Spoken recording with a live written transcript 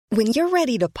When you're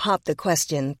ready to pop the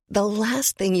question, the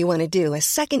last thing you want to do is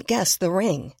second-guess the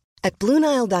ring. At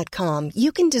BlueNile.com,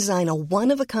 you can design a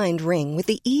one-of-a-kind ring with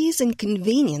the ease and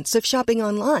convenience of shopping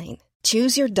online.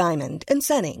 Choose your diamond and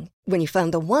setting. When you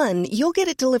find the one, you'll get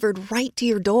it delivered right to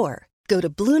your door. Go to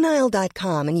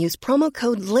BlueNile.com and use promo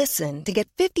code LISTEN to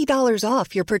get $50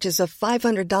 off your purchase of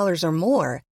 $500 or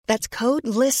more. That's code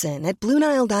LISTEN at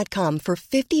BlueNile.com for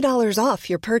 $50 off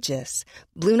your purchase.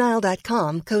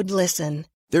 BlueNile.com, code LISTEN.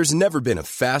 There's never been a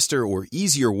faster or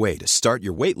easier way to start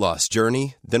your weight loss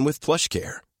journey than with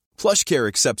PlushCare. PlushCare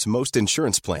accepts most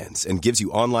insurance plans and gives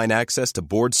you online access to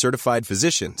board-certified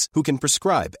physicians who can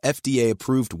prescribe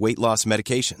FDA-approved weight loss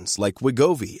medications like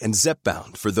Wegovy and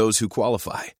Zepbound for those who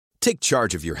qualify. Take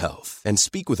charge of your health and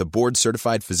speak with a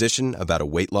board-certified physician about a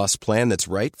weight loss plan that's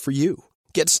right for you.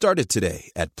 Get started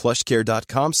today at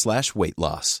plushcare.com/weight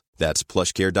loss. That's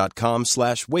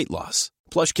plushcare.com/weight loss.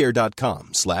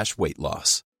 plushcare.com/weight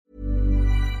loss.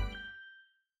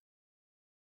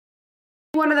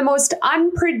 One of the most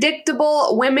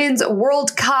unpredictable women's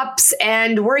World Cups,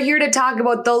 and we're here to talk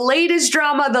about the latest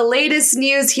drama, the latest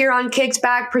news here on Kicked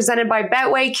Back, presented by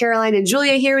Betway. Caroline and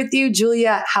Julia here with you.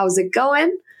 Julia, how's it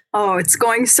going? Oh, it's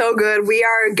going so good. We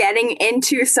are getting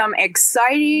into some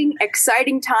exciting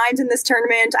times in this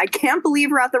tournament. I can't believe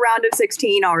we're at the round of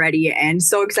 16 already, and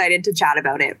so excited to chat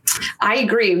about it. I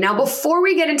agree. Now, before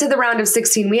we get into the round of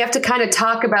 16, we have to kind of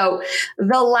talk about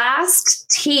the last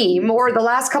team, or the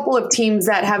last couple of teams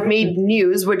that have made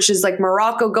news, which is like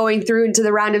Morocco going through into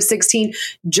the round of 16,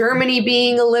 Germany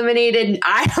being eliminated.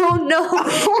 I don't know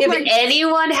if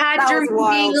anyone had Germany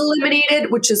being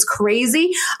eliminated, which is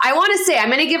crazy. I want to say, I'm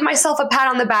going to give myself a pat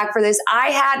on the back for this. I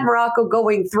had Morocco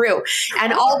going through,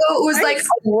 and although it was like a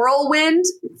whirlwind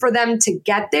for them to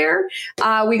get there,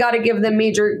 we got to give them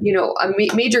major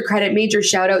credit, major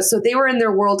shout out. So they were in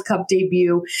their World Cup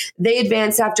debut. They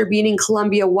advanced after beating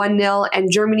Colombia 1-0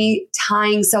 and Germany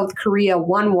tying South Korea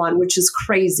 1-1, which is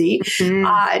crazy.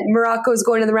 Morocco is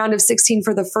going to the round of 16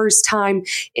 for the first time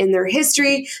in their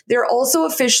history. They're also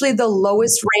officially the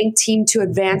lowest ranked team to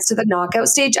advance to the knockout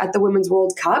stage at the Women's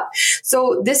World Cup.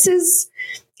 So this is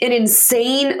an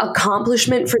insane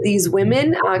accomplishment for these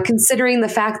women, considering the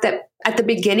fact that at the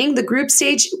beginning, the group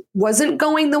stage wasn't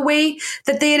going the way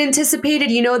that they had anticipated.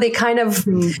 You know, they kind of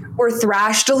were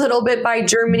thrashed a little bit by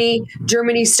Germany.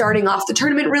 Germany starting off the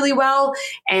tournament really well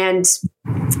and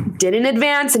didn't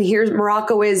advance. And here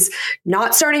Morocco is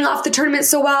not starting off the tournament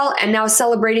so well and now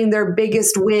celebrating their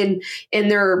biggest win in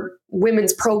their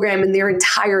women's program in their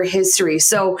entire history.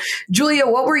 So, Julia,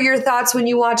 what were your thoughts when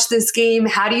you watched this game?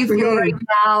 How do you feel right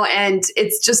now? And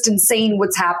it's just insane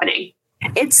what's happening.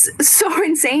 It's so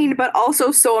insane, but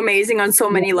also so amazing on so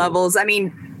many levels. I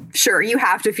mean, sure, you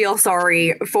have to feel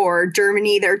sorry for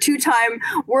Germany. They're two-time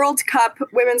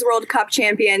Women's World Cup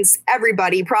champions.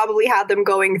 Everybody probably had them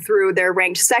going through. They're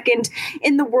ranked second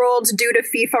in the world due to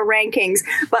FIFA rankings.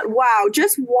 But wow,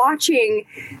 just watching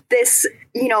this,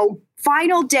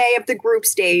 final day of the group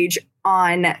stage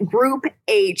on Group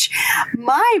H,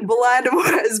 my blood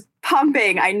was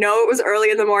pumping. I know it was early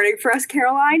in the morning for us,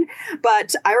 Caroline,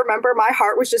 but I remember my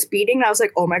heart was just beating and I was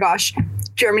like, oh my gosh,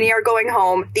 Germany are going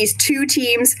home. These two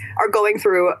teams are going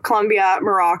through, Colombia,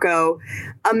 Morocco.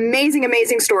 Amazing,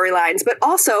 amazing storylines, but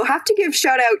also have to give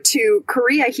shout out to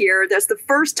Korea here. That's the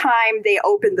first time they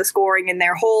opened the scoring in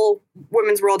their whole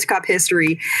Women's World Cup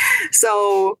history.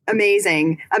 So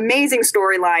amazing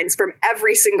storylines from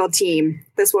every single team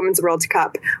this Women's World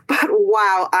Cup. But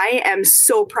wow, I am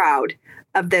so proud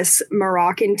of this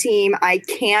Moroccan team. I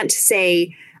can't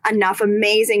say enough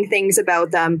amazing things about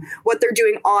them, what they're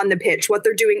doing on the pitch, what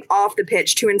they're doing off the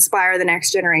pitch to inspire the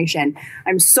next generation.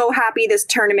 I'm so happy this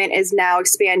tournament is now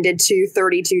expanded to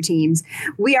 32 teams.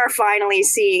 We are finally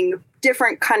seeing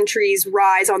different countries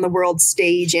rise on the world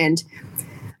stage, and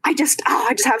I just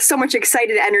have so much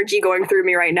excited energy going through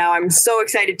me right now. I'm so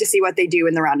excited to see what they do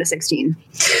in the round of 16.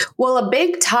 Well, a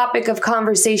big topic of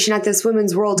conversation at this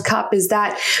Women's World Cup is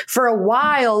that for a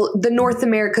while, the North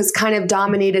Americas kind of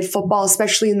dominated football,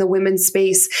 especially in the women's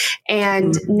space.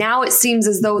 And now it seems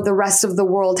as though the rest of the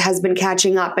world has been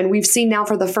catching up. And we've seen now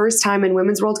for the first time in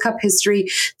Women's World Cup history,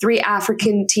 3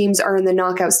 African teams are in the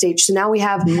knockout stage. So now we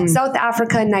have South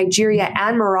Africa, Nigeria,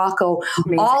 and Morocco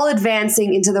all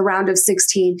advancing into the round of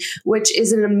 16. 17, which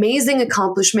is an amazing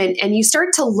accomplishment. And you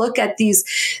start to look at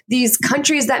these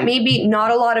countries that maybe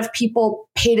not a lot of people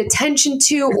paid attention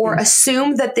to or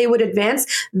assumed that they would advance.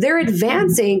 They're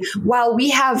advancing while we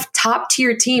have top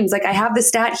tier teams. Like I have the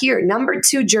stat here, number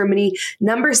 2, Germany,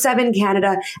 number 7,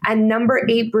 Canada, and number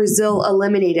 8, Brazil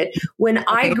eliminated. When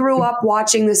I grew up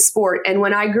watching this sport and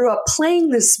when I grew up playing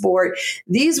this sport,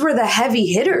 these were the heavy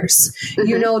hitters.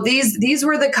 You know, these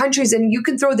were the countries, and you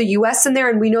can throw the US in there,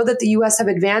 and we know that the US have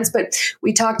advanced, but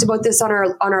we talked about this on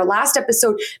our last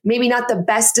episode, maybe not the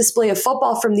best display of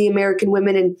football from the American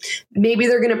women, and maybe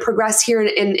they're going to progress here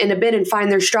in a bit and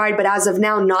find their stride, but as of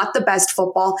now, not the best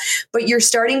football. But you're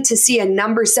starting to see a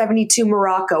number 72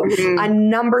 Morocco, a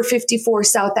number 54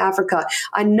 South Africa,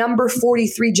 a number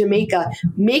 43 Jamaica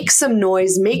make some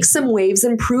noise, make some waves,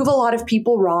 and prove a lot of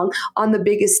people wrong on the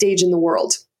biggest stage in the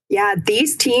world. Yeah,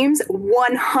 these teams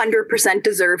 100%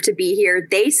 deserve to be here.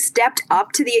 They stepped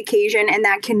up to the occasion, and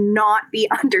that cannot be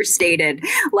understated.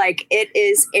 Like, it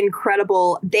is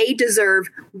incredible. They deserve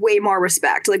way more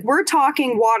respect. Like, we're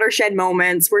talking watershed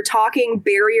moments. We're talking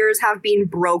barriers have been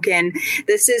broken.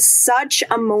 This is such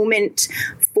a moment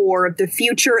for the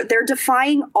future. They're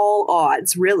defying all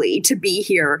odds, really, to be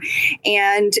here.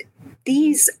 And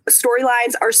these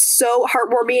storylines are so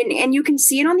heartwarming, and you can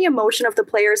see it on the emotion of the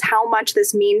players, how much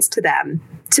this means to them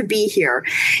to be here.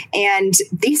 And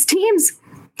these teams,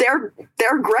 they're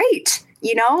great.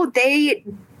 You know, they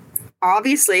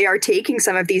obviously are taking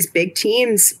some of these big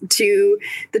teams to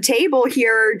the table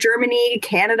here, Germany,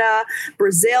 Canada,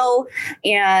 Brazil,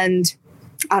 and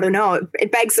I don't know,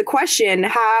 it begs the question,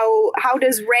 how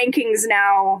does rankings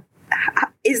now,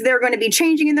 is there going to be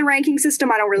changing in the ranking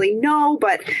system? I don't really know,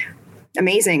 but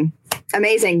amazing.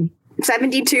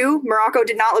 72. Morocco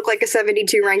did not look like a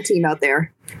 72 ranked team out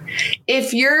there.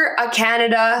 If you're a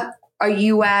Canada, a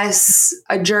US,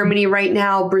 a Germany right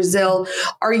now, Brazil,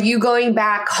 are you going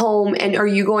back home and are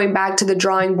you going back to the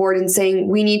drawing board and saying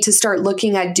we need to start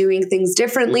looking at doing things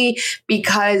differently?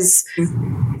 Because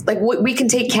like we can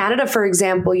take Canada, for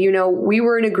example. You know, we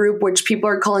were in a group which people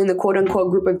are calling the quote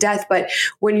unquote group of death. But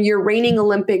when you're reigning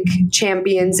Olympic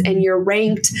champions and you're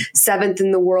ranked 7th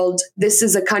in the world, this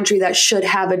is a country that should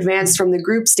have advanced from the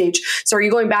group stage. So are you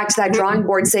going back to that drawing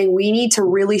board saying we need to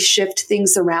really shift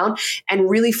things around and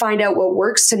really find out what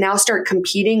works to now start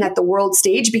competing at the world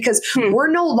stage? Because we're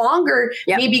no longer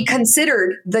maybe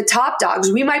considered the top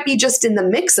dogs. We might be just in the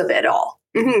mix of it all.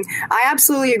 I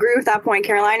absolutely agree with that point,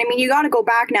 Caroline. I mean, you got to go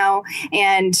back now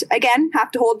and, again, have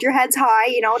to hold your heads high.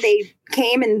 You know, they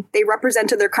came and they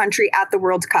represented their country at the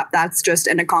World Cup. That's just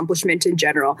an accomplishment in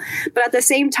general. But at the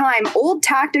same time, old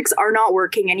tactics are not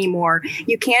working anymore.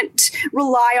 You can't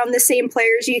rely on the same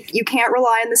players. You can't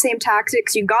rely on the same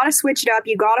tactics. You got to switch it up.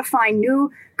 You got to find new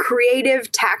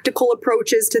creative tactical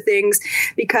approaches to things,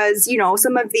 because, you know,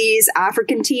 some of these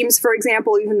African teams, for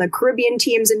example, even the Caribbean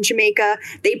teams in Jamaica,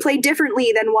 they play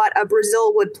differently than what a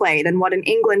Brazil would play, than what an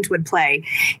England would play.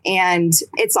 And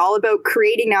it's all about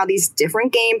creating now these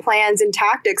different game plans and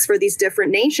tactics for these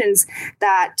different nations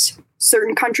that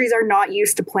certain countries are not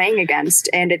used to playing against.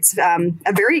 And it's a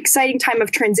very exciting time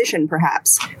of transition,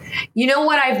 perhaps. You know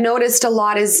what I've noticed a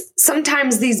lot is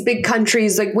sometimes these big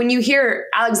countries, like when you hear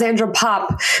Alexandra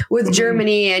Popp with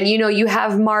Germany and, you know, you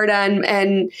have Marta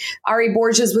and Ari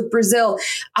Borges with Brazil,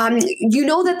 you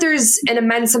know that there's an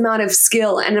immense amount of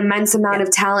skill, an immense amount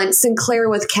of talent. Sinclair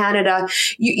with Canada,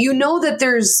 you know that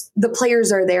there's the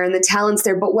players are there and the talent's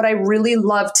there. But what I really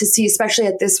love to see, especially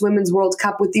at this Women's World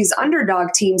Cup with these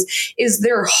underdog teams, is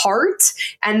their heart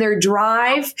and their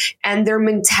drive and their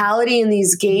mentality in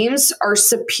these games are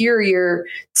superior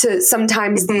to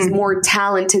sometimes these more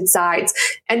talented sides.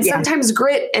 And sometimes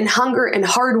grit and hunger and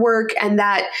hard work and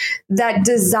that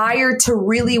desire to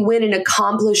really win and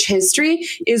accomplish history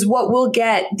is what will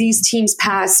get these teams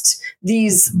past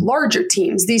these larger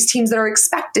teams, these teams that are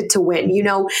expected to win, you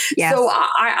know? Yes. So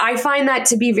I find that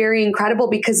to be very incredible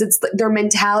because it's their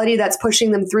mentality that's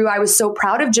pushing them through. I was so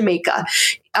proud of Jamaica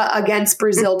against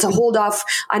Brazil to hold off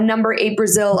a number 8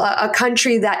 Brazil, a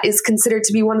country that is considered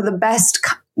to be one of the best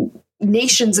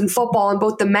nations in football on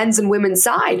both the men's and women's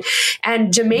side,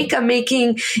 and Jamaica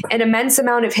making an immense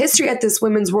amount of history at this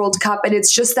Women's World Cup. And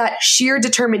it's just that sheer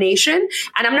determination.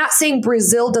 And I'm not saying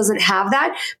Brazil doesn't have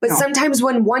that, but sometimes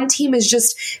when one team is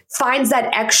just finds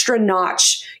that extra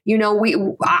notch, you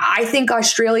know, I think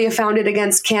Australia found it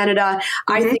against Canada.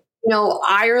 I think, you know,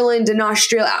 Ireland and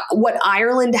Australia, what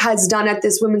Ireland has done at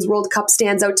this Women's World Cup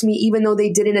stands out to me, even though they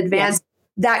didn't advance. Yes.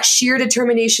 That sheer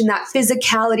determination, that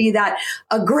physicality, that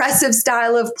aggressive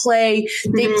style of play.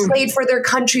 They played for their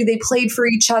country. They played for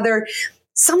each other.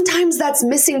 sometimes that's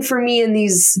missing for me in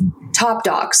these top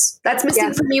dogs. That's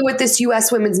missing for me with this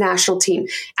U.S. women's national team.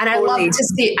 And I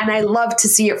love to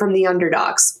see it from the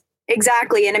underdogs.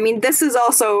 Exactly. And I mean, this is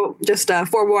also just a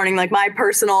forewarning, like my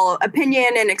personal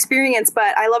opinion and experience,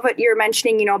 but I love what you're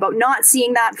mentioning, you know, about not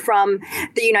seeing that from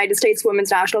the United States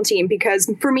women's national team,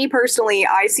 because for me personally,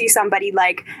 I see somebody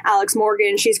like Alex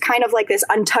Morgan. She's kind of like this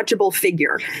untouchable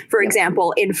figure, for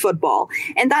example, in football.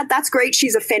 And that's great.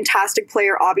 She's a fantastic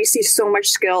player, obviously so much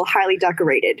skill, highly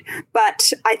decorated.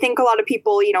 But I think a lot of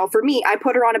people, you know, for me, I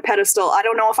put her on a pedestal. I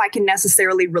don't know if I can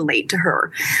necessarily relate to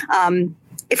her.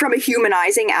 From a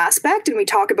humanizing aspect, and we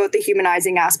talk about the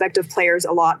humanizing aspect of players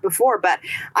a lot before, but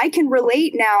I can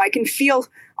relate now. I can feel,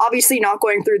 obviously not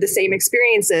going through the same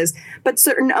experiences, but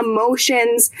certain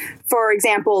emotions. For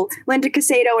example, Linda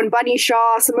Caicedo and Bunny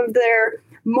Shaw, some of their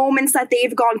moments that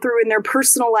they've gone through in their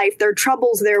personal life, their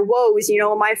troubles, their woes. You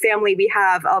know, in my family, we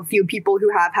have a few people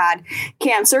who have had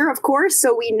cancer, of course,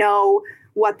 so we know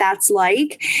what that's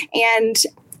like. And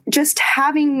just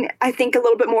having, I think, a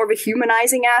little bit more of a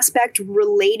humanizing aspect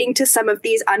relating to some of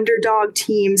these underdog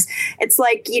teams. It's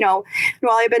like, you know,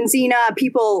 Noelia Benzina,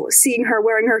 people seeing her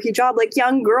wearing her hijab, like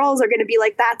young girls are going to be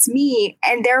like, that's me.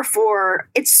 And therefore,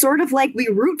 it's sort of like we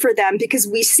root for them because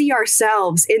we see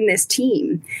ourselves in this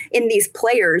team, in these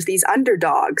players, these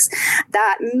underdogs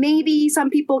that maybe some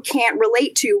people can't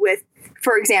relate to with,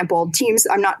 for example, teams,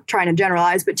 I'm not trying to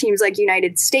generalize, but teams like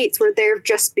United States, where they're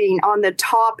just being on the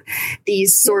top,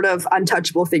 these sort of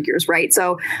untouchable figures, right?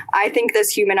 So I think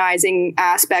this humanizing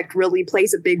aspect really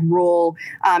plays a big role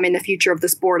in the future of the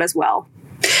sport as well.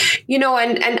 You know,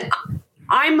 and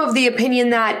I'm of the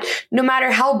opinion that no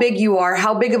matter how big you are,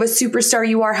 how big of a superstar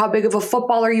you are, how big of a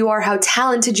footballer you are, how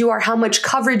talented you are, how much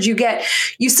coverage you get,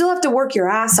 you still have to work your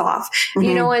ass off,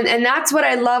 you know, and that's what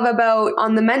I love about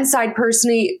on the men's side,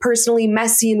 personally,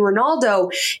 Messi and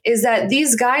Ronaldo, is that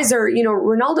these guys are, you know,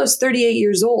 Ronaldo's 38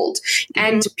 years old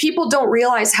and people don't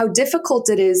realize how difficult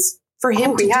it is for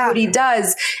him to do what he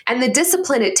does and the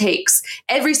discipline it takes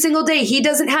every single day. He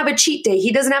doesn't have a cheat day.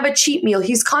 He doesn't have a cheat meal.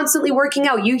 He's constantly working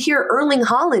out. You hear Erling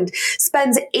Haaland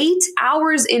spends 8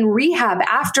 hours in rehab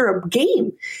after a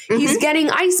game. He's getting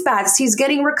ice baths. He's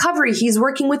getting recovery. He's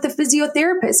working with the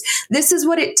physiotherapist. This is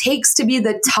what it takes to be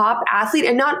the top athlete,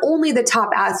 and not only the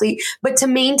top athlete, but to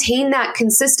maintain that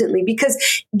consistently,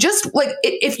 because just like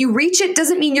if you reach it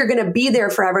doesn't mean you're going to be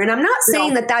there forever. And I'm not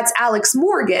saying that that's Alex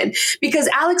Morgan, because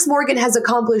Alex Morgan has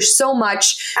accomplished so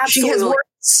much. Absolutely. She has worked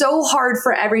so hard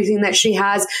for everything that she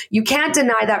has. You can't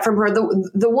deny that from her.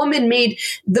 The woman made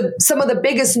some of the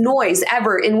biggest noise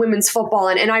ever in women's football.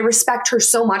 And I respect her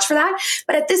so much for that.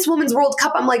 But at this Women's World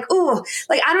Cup, I'm like, oh,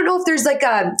 like, I don't know if there's like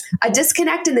a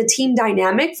disconnect in the team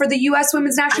dynamic for the U.S.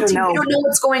 women's national team. We don't know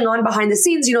what's going on behind the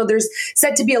scenes. You know, there's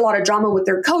said to be a lot of drama with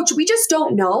their coach. We just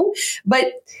don't know.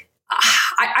 But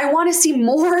I want to see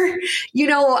more, you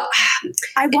know.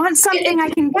 I want something I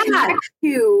can connect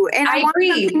to. And I want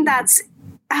something that's,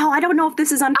 I don't know if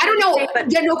this is unfair. I don't know. But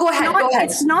go ahead.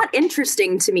 It's not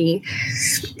interesting to me.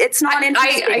 It's not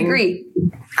interesting. I agree.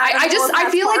 I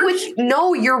feel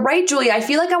like you're right, Julie. I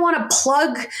feel like I want to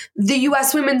plug the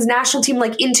U.S. women's national team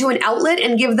like into an outlet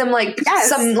and give them like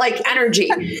some like energy.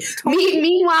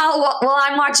 Meanwhile, while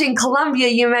I'm watching Colombia,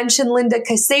 you mentioned Linda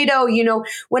Caicedo. You know,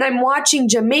 when I'm watching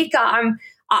Jamaica,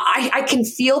 I can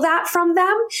feel that from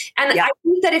them. And I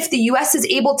think that if the U.S. is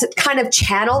able to kind of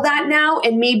channel that now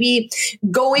and maybe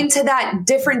go into that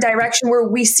different direction where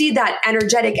we see that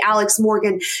energetic Alex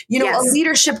Morgan, you know, a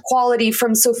leadership quality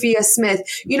from Sophia Smith.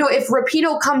 You know, if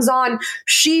Rapinoe comes on,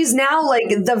 she's now like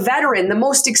the veteran, the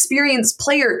most experienced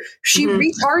player. She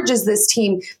recharges this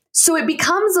team. So it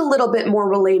becomes a little bit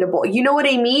more relatable. You know what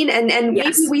I mean? And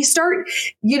maybe we start,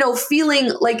 you know,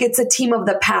 feeling like it's a team of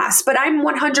the past. But I'm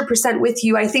 100% with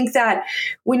you. I think that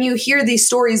when you hear these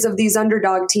stories of these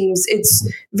underdog teams, it's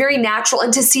very natural.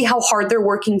 And to see how hard they're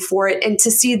working for it and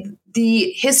to see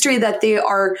the history that they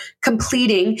are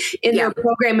completing in their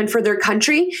program and for their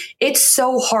country, it's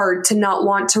so hard to not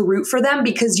want to root for them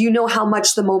because you know how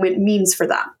much the moment means for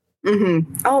them.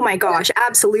 Oh my gosh,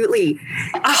 absolutely.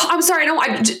 I'm sorry. I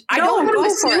don't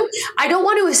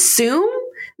want to assume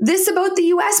this about the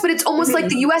U.S., but it's almost like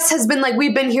the U.S. has been like,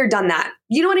 we've been here, done that.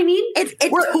 You know what I mean? It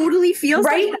totally feels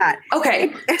like that.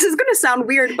 Okay. This is going to sound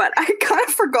weird, but I kind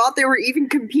of forgot they were even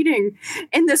competing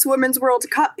in this Women's World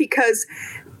Cup because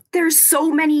there's so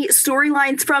many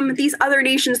storylines from these other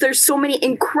nations. There's so many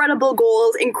incredible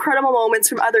goals, incredible moments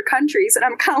from other countries. And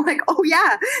I'm kind of like, oh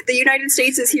yeah, the United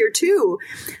States is here too.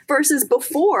 Versus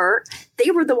before,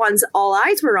 they were the ones all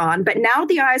eyes were on, but now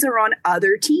the eyes are on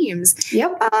other teams.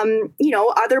 Yep.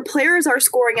 Other players are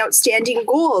scoring outstanding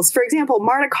goals. For example,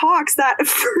 Marta Cox, that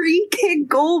free kick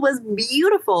goal was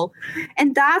beautiful.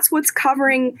 And that's what's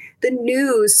covering the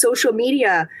news, social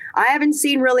media. I haven't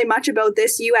seen really much about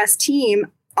this U.S. team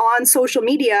on social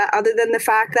media other than the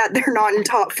fact that they're not in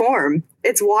top form.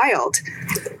 It's wild.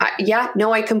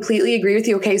 I completely agree with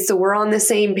you. Okay, so we're on the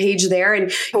same page there.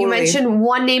 And You mentioned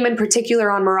one name in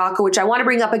particular on Morocco, which I want to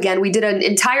bring up again. We did an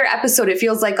entire episode, it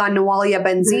feels like, on Nawalia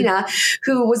Benzina,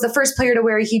 who was the first player to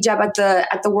wear a hijab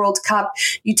at the World Cup.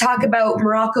 You talk about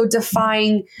Morocco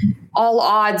defying all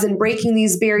odds and breaking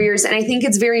these barriers. And I think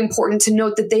it's very important to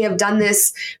note that they have done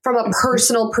this from a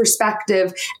personal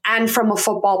perspective and from a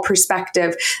football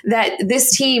perspective, that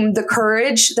this team, the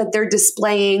courage that they're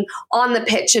displaying on the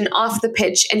pitch and off the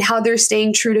pitch and how they're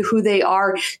staying true to who they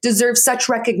are deserves such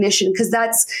recognition, because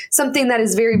that's something that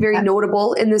is very, very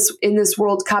notable in this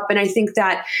World Cup. And I think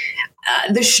that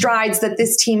the strides that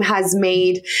this team has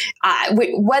made,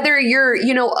 whether you're,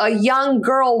 a young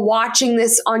girl watching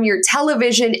this on your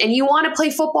television and you want to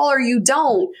play football or you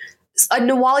don't, a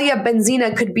Nawalia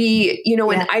Benzina could be,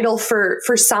 an idol for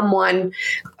someone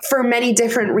for many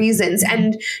different reasons.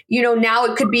 And, now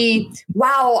it could be,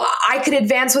 wow, I could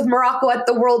advance with Morocco at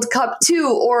the World Cup too.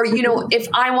 Or, if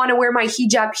I want to wear my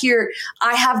hijab here,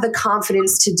 I have the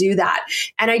confidence to do that.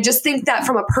 And I just think that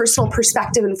from a personal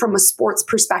perspective and from a sports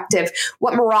perspective,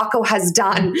 what Morocco has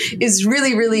done is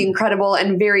really, really incredible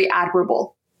and very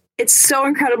admirable. It's so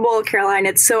incredible, Caroline.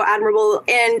 It's so admirable.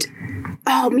 And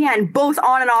oh man, both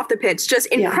on and off the pitch, just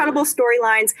incredible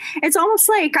storylines. It's almost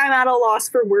like I'm at a loss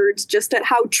for words just at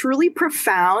how truly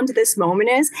profound this moment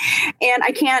is. And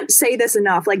I can't say this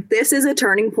enough. Like, this is a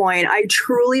turning point. I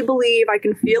truly believe, I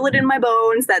can feel it in my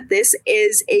bones, that this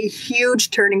is a huge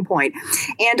turning point.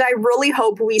 And I really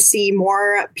hope we see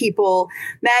more people,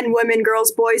 men, women,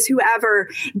 girls, boys, whoever,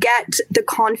 get the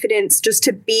confidence just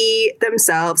to be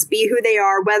themselves, be who they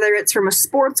are, whether it's from a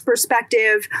sports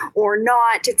perspective or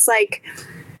not. It's like,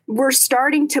 we're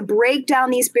starting to break down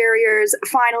these barriers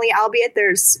finally, albeit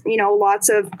there's, lots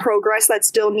of progress that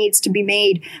still needs to be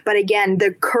made. But again,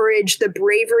 the courage, the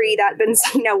bravery that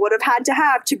Benzina would have had to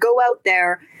have to go out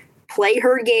there, play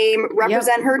her game,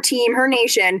 represent her team, her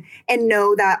nation, and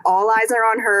know that all eyes are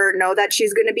on her, know that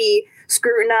she's going to be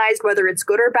scrutinized, whether it's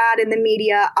good or bad in the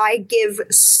media. I give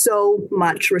so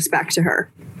much respect to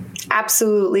her.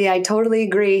 Absolutely. I totally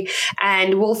agree.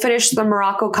 And we'll finish the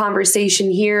Morocco conversation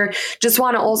here. Just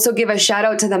want to also give a shout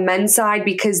out to the men's side,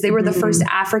 because they were the first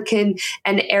African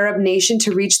and Arab nation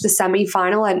to reach the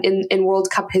semifinal in World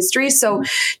Cup history. So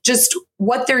just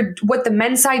what the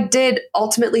men's side did,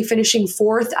 ultimately finishing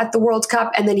fourth at the World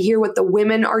Cup, and then here what the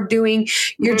women are doing,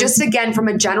 you're just, again, from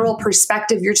a general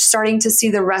perspective, you're starting to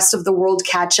see the rest of the world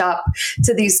catch up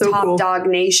to these top dog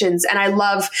nations. And I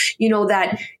love,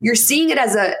 that you're seeing it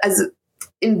as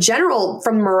in general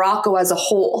from Morocco as a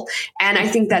whole. And I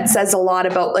think that says a lot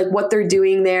about like what they're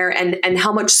doing there and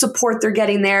how much support they're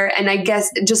getting there. And I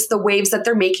guess just the waves that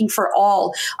they're making for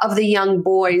all of the young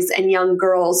boys and young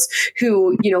girls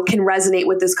who, can resonate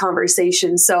with this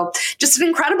conversation. So just an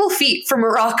incredible feat for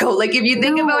Morocco. Like, if you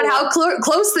think about how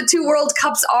close the two World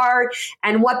Cups are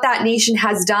and what that nation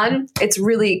has done,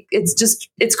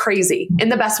 it's crazy in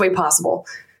the best way possible.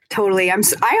 Totally.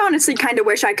 I honestly kind of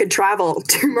wish I could travel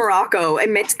to Morocco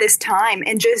amidst this time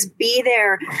and just be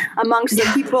there amongst the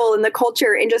people and the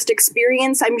culture and just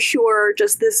experience, I'm sure,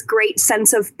 just this great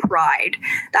sense of pride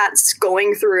that's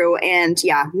going through. And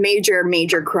major,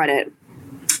 major credit.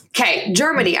 Okay,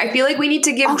 Germany. I feel like we need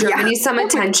to give Germany some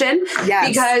attention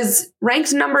because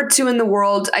ranked number 2 in the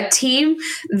world, a team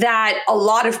that a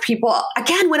lot of people,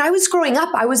 again, when I was growing up,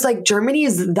 I was like, Germany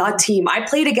is the team. I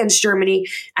played against Germany,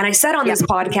 and I said on this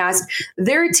podcast,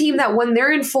 they're a team that when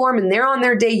they're in form and they're on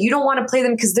their day, you don't want to play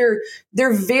them because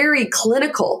they're very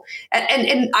clinical.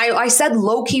 And I said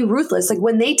low-key ruthless. Like,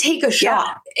 when they take a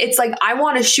shot, it's like, I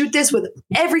want to shoot this with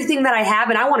everything that I have,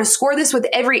 and I want to score this with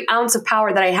every ounce of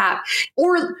power that I have.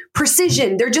 Or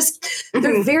precision.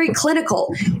 They're very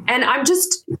clinical. And I'm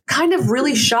just kind of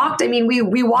really shocked. I mean,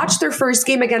 we watched their first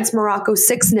game against Morocco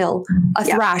 6-0, a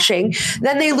thrashing.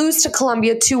 Then they lose to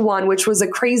Colombia 2-1, which was a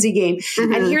crazy game.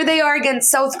 And here they are against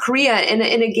South Korea in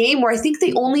a game where I think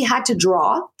they only had to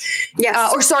draw.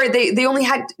 They only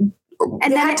had...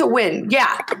 And they had to win.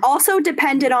 Yeah. Also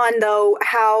depended on, though,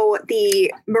 how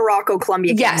the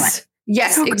Morocco-Colombia game went.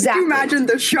 Yes, so exactly. Could you imagine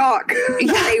the shock?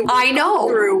 Yeah, I know.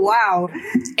 Through. Wow.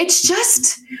 It's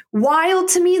just wild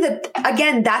to me that,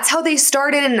 again, that's how they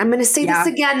started. And I'm going to say this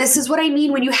again. This is what I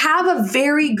mean. When you have a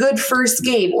very good first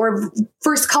game or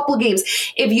first couple games,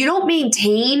 if you don't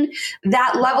maintain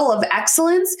that level of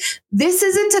excellence, this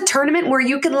isn't a tournament where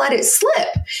you can let it slip,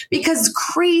 because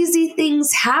crazy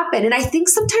things happen. And I think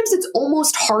sometimes it's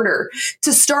almost harder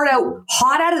to start out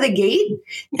hot out of the gate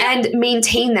and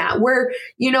maintain that, where,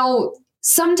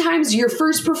 sometimes your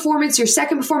first performance, your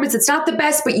second performance, it's not the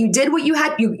best, but you did what you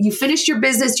had. You finished your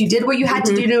business. You did what you had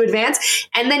to do to advance,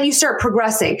 and then you start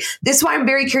progressing. This is why I'm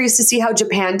very curious to see how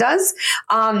Japan does.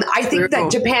 I think that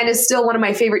Japan is still one of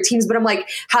my favorite teams, but I'm like,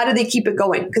 how do they keep it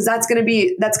going? Because that's going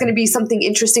to be something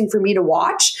interesting for me to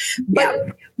watch.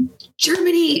 But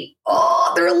Germany,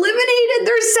 they're eliminated.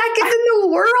 They're second in the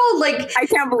world. Like, I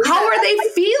can't believe how are they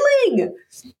feeling?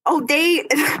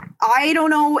 I don't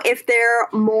know if they're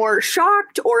more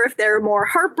shocked or if they're more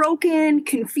heartbroken,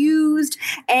 confused,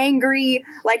 angry.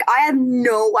 Like, I have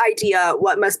no idea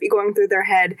what must be going through their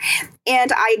head.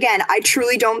 And I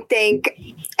truly don't think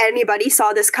anybody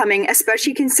saw this coming,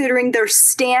 especially considering their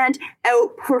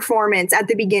standout performance at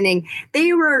the beginning.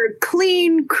 They were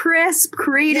clean, crisp,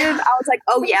 creative. I was like,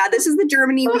 oh yeah, this is the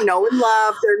Germany we know and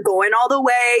love. They're going all the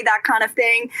way, that kind of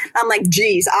thing. I'm like,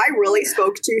 geez, I really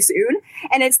spoke too soon.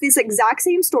 And it's this exact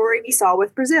same story we saw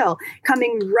with Brazil,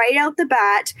 coming right out the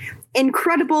bat.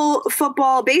 Incredible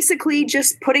football, basically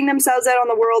just putting themselves out on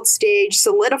the world stage,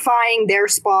 solidifying their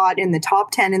spot in the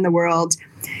top 10 in the world.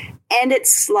 And it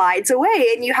slides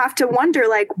away. And you have to wonder,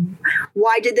 like,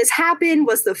 why did this happen?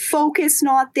 Was the focus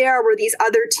not there? Were these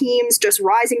other teams just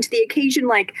rising to the occasion?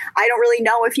 Like, I don't really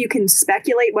know if you can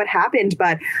speculate what happened,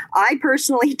 but I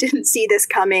personally didn't see this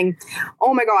coming.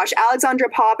 Oh my gosh. Alexandra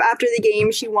Popp, after the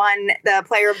game, she won the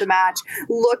player of the match,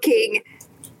 looking...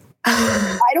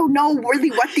 I don't know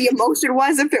really what the emotion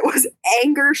was, if it was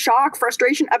anger, shock,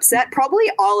 frustration, upset, probably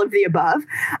all of the above.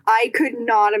 I could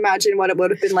not imagine what it would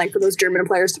have been like for those German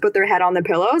players to put their head on the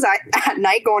pillows at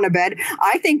night going to bed.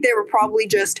 I think they were probably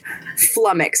just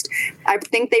flummoxed. I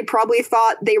think they probably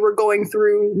thought they were going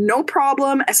through no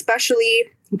problem,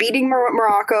 especially beating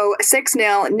Morocco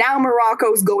 6-0. Now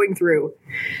Morocco's going through.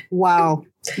 Wow.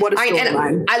 What a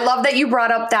storyline. I love that you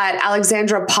brought up that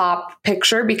Alexandra Popp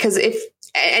picture, because if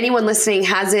anyone listening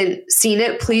hasn't seen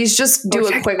it, please just do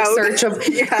a quick search of,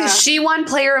 because she won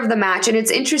player of the match. And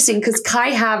it's interesting because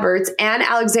Kai Havertz and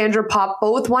Alexandra Popp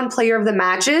both won player of the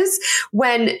matches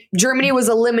when Germany was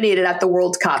eliminated at the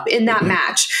World Cup in that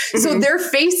match. So their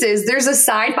faces, there's a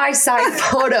side-by-side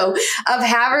photo of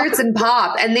Havertz and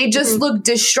Popp, and they just look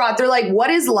distraught. They're like, what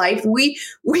is life? We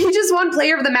just won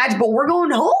player of the match, but we're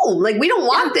going home. Like, we don't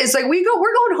want this. Like, we're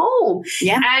going home.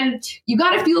 Yeah. And you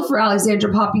got to feel for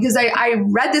Alexandra Popp, because I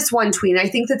read this one tweet, and I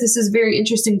think that this is very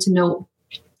interesting to note.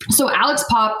 So Alex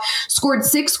Popp scored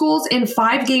 6 goals in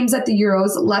 5 games at the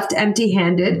Euros, left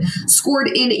empty-handed. Scored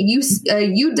in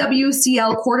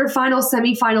UWCL quarterfinal,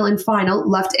 semifinal, and final,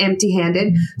 left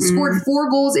empty-handed. Scored 4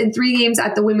 goals in 3 games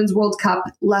at the Women's World Cup,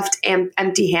 left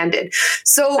empty-handed.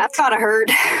 So that's gotta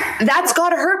hurt. That's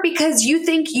gotta hurt, because you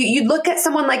think you look at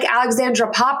someone like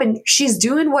Alexandra Popp, and she's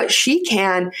doing what she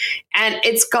can, and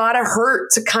it's gotta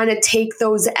hurt to kind of take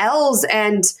those L's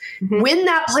and win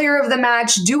that player of the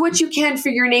match. Do what you can for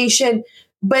your nation,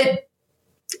 but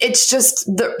it's just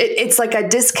it's like a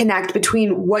disconnect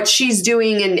between what she's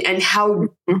doing and how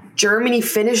Germany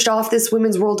finished off this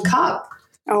Women's World Cup.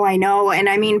 Oh, I know. And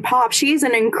I mean, Popp, she's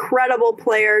an incredible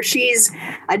player. She's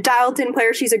a dialed-in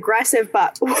player. She's aggressive,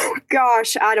 but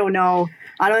gosh, I don't know.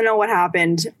 I don't know what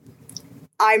happened.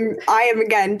 I am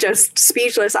again just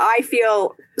speechless. I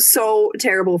feel so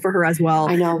terrible for her as well.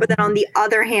 I know. But then on the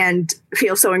other hand,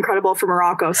 feel so incredible for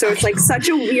Morocco. So it's like such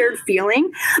a weird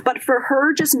feeling. But for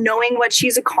her, just knowing what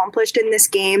she's accomplished in this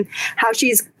game, how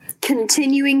she's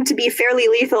continuing to be fairly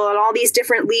lethal in all these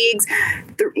different leagues,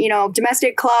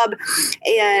 domestic club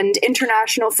and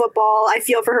international football. I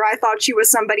feel for her. I thought she was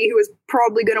somebody who was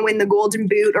probably going to win the Golden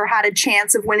Boot, or had a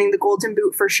chance of winning the Golden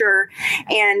Boot for sure.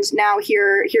 And now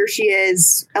here she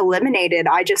is eliminated.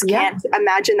 I just can't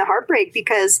imagine the heartbreak,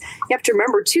 because you have to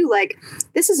remember too, like,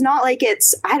 this is not like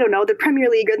it's, I don't know, the Premier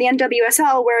League or the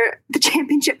NWSL where the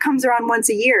championship comes around once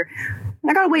a year.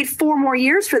 I got to wait 4 more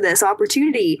years for this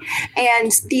opportunity.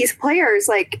 And these players,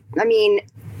 like, I mean,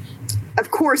 of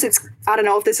course it's, I don't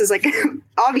know if this is like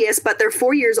obvious, but they're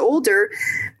 4 years older.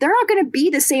 They're not going to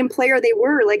be the same player they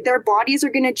were. Like, their bodies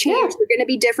are going to change. They're going to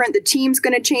be different. The team's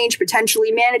going to change,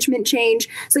 potentially management change.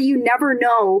 So you never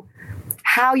know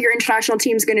how your international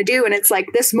team's going to do. And it's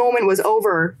like, this moment was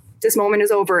over. This moment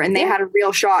is over. And they had a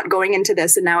real shot going into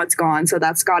this, and now it's gone. So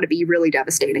that's got to be really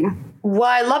devastating. Well,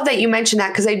 I love that you mentioned that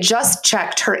because I just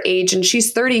checked her age and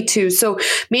she's 32. So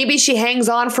maybe she hangs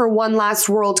on for one last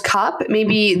World Cup,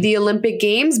 maybe the Olympic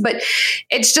Games, but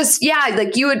it's just,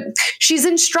 she's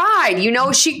in stride.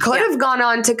 She could have gone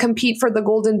on to compete for the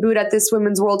Golden Boot at this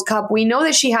Women's World Cup. We know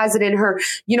that she has it in her.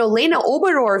 Lena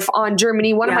Oberdorf on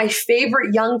Germany, one of my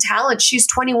favorite young talents. She's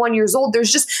 21 years old.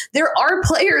 There are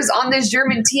players on this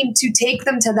German team to take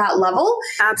them to that level.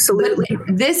 Absolutely.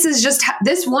 But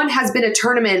this one has been a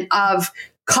tournament of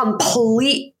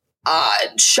complete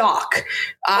shock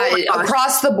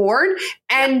across the board.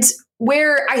 And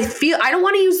where I don't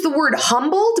want to use the word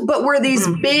humbled, but where these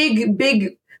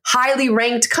big, highly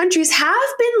ranked countries have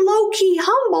been low-key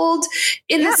humbled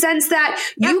in the sense that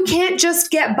you can't just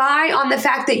get by on the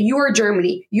fact that you are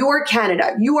Germany, you are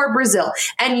Canada, you are Brazil,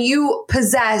 and you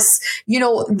possess,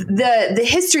 the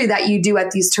history that you do at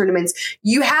these tournaments.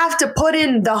 You have to put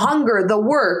in the hunger, the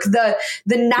work, the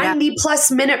 90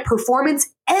 plus minute performance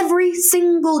every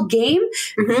single game.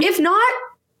 If not,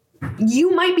 you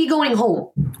might be going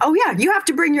home. Oh, yeah. You have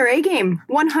to bring your A game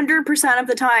 100% of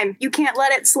the time. You can't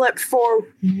let it slip for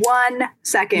 1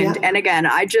 second. And again,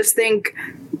 I just think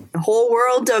the whole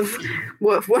world of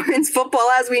women's football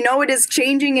as we know it is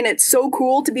changing, and it's so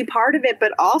cool to be part of it.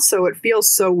 But also it feels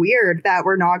so weird that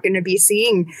we're not going to be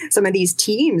seeing some of these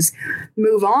teams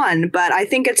move on. But I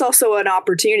think it's also an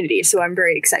opportunity. So I'm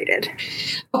very excited.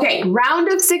 Okay. Round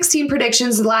of 16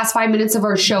 predictions, the last 5 minutes of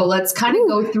our show. Let's kind of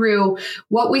go through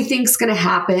what we think is going to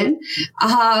happen.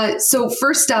 So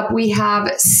first up, we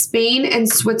have Spain and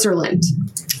Switzerland.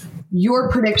 Your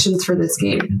predictions for this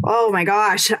game? Oh my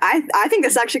gosh. I think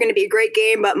this is actually going to be a great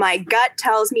game, but my gut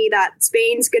tells me that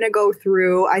Spain's going to go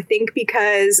through. I think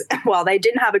because, they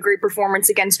didn't have a great performance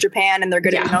against Japan, and they're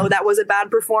going to know that was a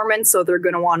bad performance. So they're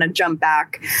going to want to jump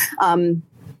back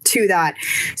to that.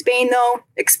 Spain, though,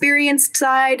 experienced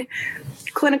side,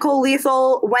 clinical,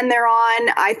 lethal when they're on.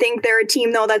 I think they're a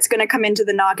team, though, that's going to come into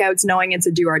the knockouts knowing it's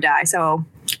a do or die. So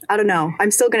I don't know.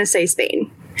 I'm still going to say Spain.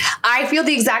 I feel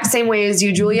the exact same way as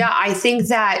you, Julia. I think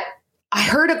that I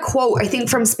heard a quote, I think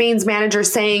from Spain's manager,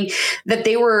 saying that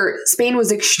Spain was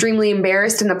extremely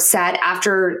embarrassed and upset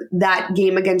after that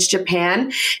game against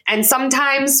Japan. And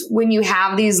sometimes when you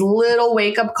have these little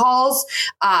wake up calls,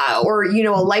 or,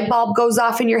 a light bulb goes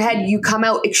off in your head, you come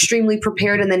out extremely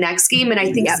prepared in the next game. And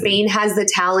I think Spain has the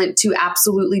talent to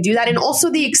absolutely do that. And also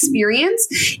the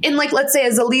experience in, let's say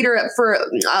as a leader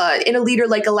in a leader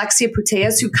like Alexia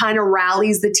Putellas, who kind of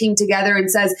rallies the team together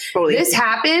and says, this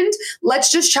happened.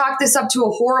 Let's just chalk this up to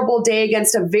a horrible day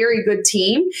against a very good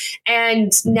team.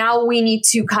 And now we need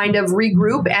to kind of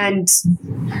regroup and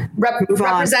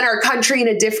represent our country in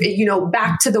a different,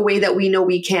 back to the way that we know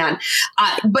we can.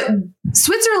 But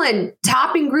Switzerland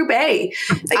topping Group A.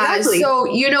 Exactly. So,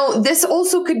 this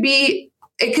also could be,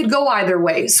 it could go either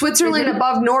way. Switzerland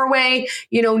above Norway,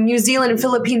 New Zealand and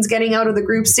Philippines getting out of the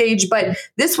group stage, but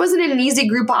this wasn't an easy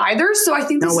group either. So I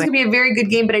think this is going to be a very good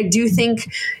game, but I do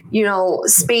think,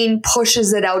 Spain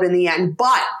pushes it out in the end.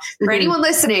 But for anyone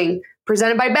listening,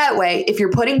 presented by Betway, if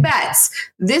you're putting bets,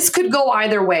 this could go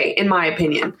either way, in my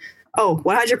opinion. Oh,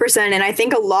 100%. And I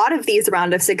think a lot of these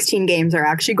round of 16 games are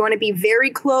actually going to be very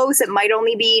close. It might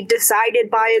only be decided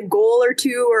by a goal or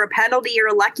two or a penalty or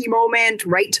a lucky moment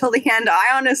right till the end. I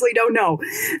honestly don't know.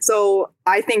 So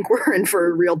I think we're in for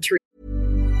a real treat.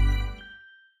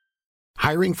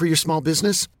 Hiring for your small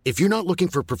business? If you're not looking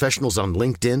for professionals on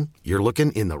LinkedIn, you're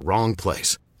looking in the wrong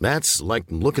place. That's like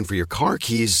looking for your car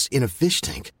keys in a fish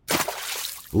tank.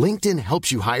 LinkedIn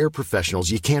helps you hire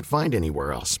professionals you can't find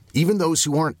anywhere else, even those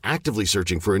who aren't actively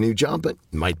searching for a new job but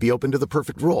might be open to the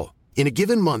perfect role. In a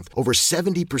given month, over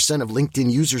 70% of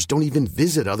LinkedIn users don't even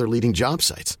visit other leading job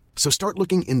sites. So start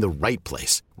looking in the right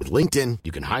place. With LinkedIn,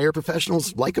 you can hire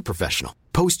professionals like a professional.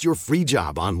 Post your free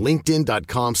job on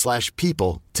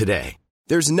linkedin.com/people today.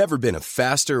 There's never been a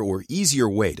faster or easier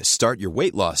way to start your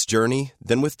weight loss journey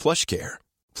than with PlushCare.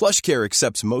 PlushCare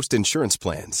accepts most insurance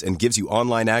plans and gives you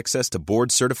online access to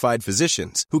board-certified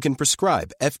physicians who can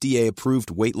prescribe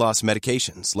FDA-approved weight loss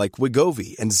medications like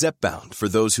Wegovy and Zepbound for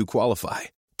those who qualify.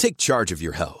 Take charge of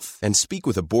your health and speak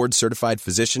with a board-certified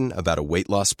physician about a weight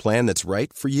loss plan that's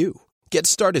right for you. Get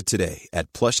started today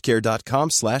at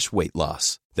plushcare.com/weight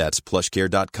loss. That's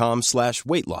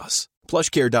plushcare.com/weight loss.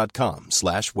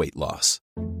 plushcare.com/weight loss.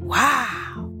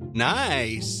 Wow.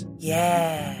 Nice.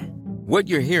 Yeah. What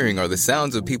you're hearing are the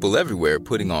sounds of people everywhere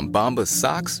putting on Bombas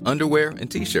socks, underwear, and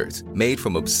T-shirts made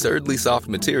from absurdly soft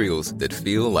materials that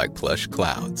feel like plush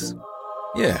clouds.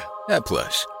 Yeah, that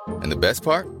plush. And the best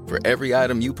part? For every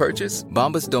item you purchase,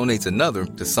 Bombas donates another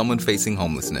to someone facing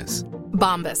homelessness.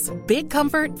 Bombas. Big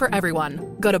comfort for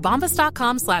everyone. Go to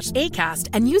bombas.com/ACAST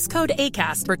and use code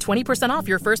ACAST for 20% off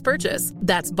your first purchase.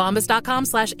 That's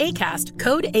bombas.com/ACAST.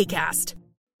 Code ACAST.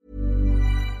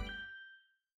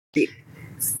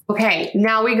 Okay,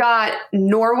 now we got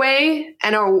Norway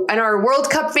and our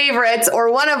World Cup favorites,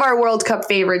 or one of our World Cup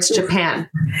favorites, Japan.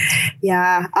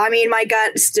 Yeah, I mean, my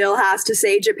gut still has to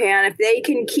say Japan. If they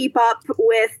can keep up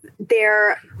with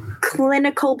their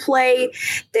clinical play,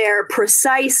 their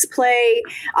precise play,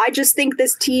 I just think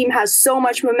this team has so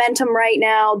much momentum right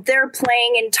now. They're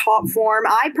playing in top form.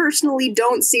 I personally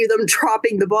don't see them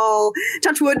dropping the ball.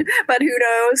 Touch wood, but who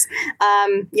knows?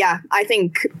 Yeah, I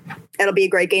think it'll be a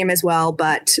great game as well,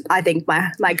 but I think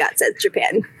my gut says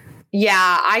Japan.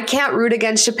 Yeah, I can't root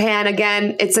against Japan.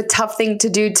 Again, it's a tough thing to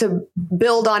do, to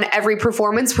build on every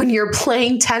performance when you're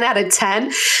playing 10 out of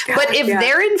 10. But if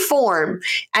they're in form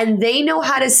and they know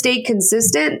how to stay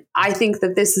consistent, I think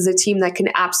that this is a team that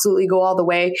can absolutely go all the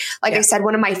way. Like I said,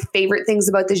 one of my favorite things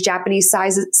about this Japanese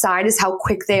side is how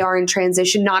quick they are in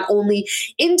transition, not only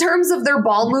in terms of their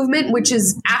ball movement, which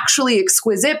is actually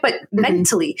exquisite, but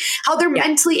mentally, how they're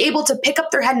mentally able to pick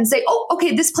up their head and say, oh,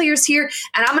 okay, this player's here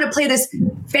and I'm going to play this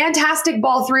fantastic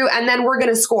ball through, and then we're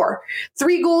going to score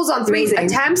 3 goals on 3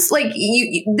 attempts. Like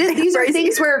these are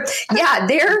things where,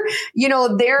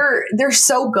 they're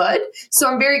so good. So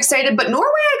I'm very excited. But Norway,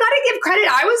 I got to give credit.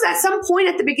 I was at some point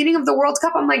at the beginning of the World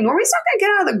Cup, I'm like, Norway's not going to get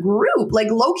out of the group.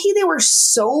 Like low key, they were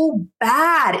so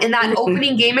bad in that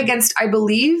opening game against, I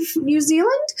believe, New Zealand.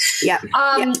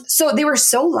 So they were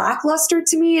so lackluster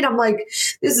to me, and I'm like,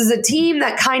 this is a team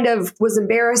that kind of was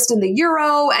embarrassed in the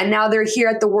Euro, and now they're here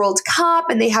at the World Cup,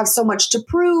 and they have so much to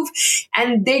prove,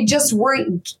 and they just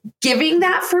weren't giving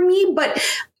that for me. But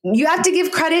you have to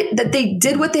give credit that they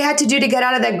did what they had to do to get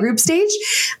out of that group stage.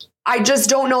 I just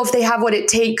don't know if they have what it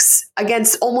takes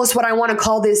against almost what I want to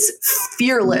call this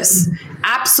fearless,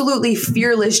 absolutely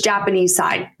fearless Japanese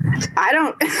side.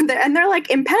 And they're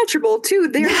like impenetrable too.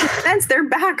 Their defense, their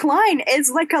back line is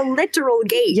like a literal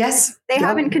gate. Yes. They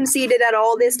haven't conceded at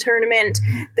all this tournament.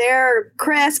 They're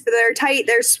crisp, they're tight,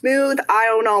 they're smooth. I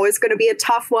don't know. It's going to be a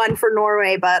tough one for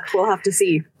Norway, but we'll have to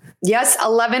see. Yes,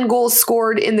 11 goals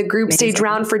scored in the group stage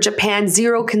round for Japan,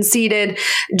 0 conceded.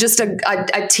 Just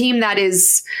a team that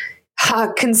is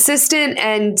consistent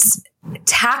and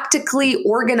tactically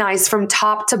organized from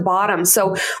top to bottom.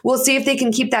 So we'll see if they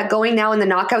can keep that going now in the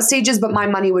knockout stages, but my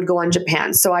money would go on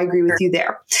Japan. So I agree with you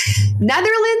there.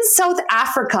 Netherlands, South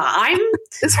Africa.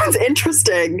 This one's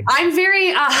interesting. I'm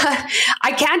very,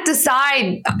 I can't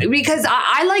decide because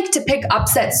I like to pick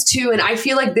upsets too. And I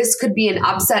feel like this could be an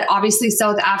upset. Obviously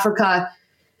South Africa,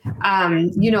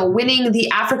 winning the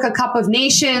Africa Cup of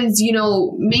Nations,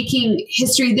 making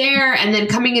history there, and then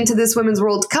coming into this Women's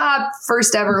World Cup,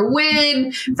 first ever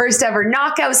win, first ever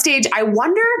knockout stage. I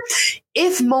wonder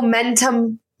if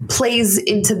momentum plays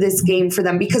into this game for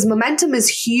them, because momentum is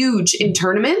huge in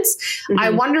tournaments. I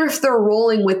wonder if they're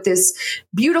rolling with this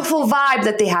beautiful vibe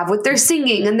that they have with their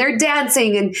singing and their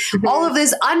dancing and all of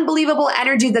this unbelievable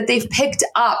energy that they've picked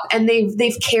up and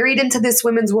they've carried into this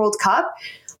Women's World Cup.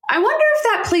 I wonder if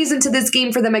that plays into this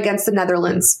game for them against the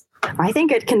Netherlands. I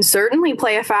think it can certainly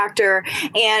play a factor.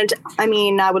 And I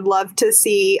mean, I would love to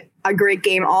see a great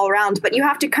game all around, but you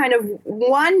have to kind of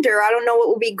wonder, I don't know what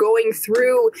will be going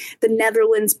through the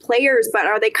Netherlands players, but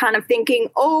are they kind of thinking,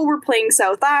 oh, we're playing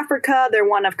South Africa, they're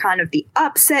one of kind of the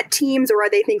upset teams, or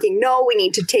are they thinking, no, we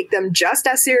need to take them just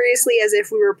as seriously as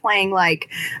if we were playing like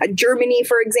a Germany,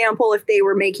 for example, if they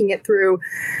were making it through?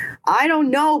 I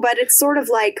don't know, but it's sort of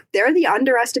like they're the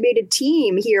underestimated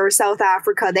team here, South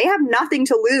Africa. They have nothing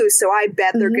to lose, so I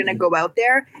bet they're going to go out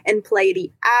there and play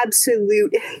the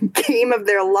absolute game of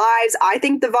their lives. I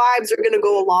think the vibes are going to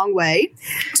go a long way,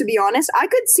 to be honest. I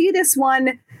could see this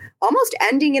one almost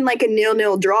ending in like a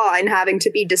 0-0 draw and having to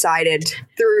be decided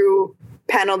through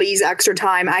penalties, extra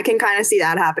time. I can kind of see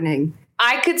that happening.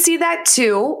 I could see that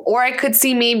too, or I could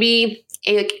see maybe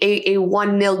a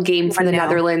 1-0 game for the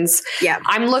Netherlands. Yeah.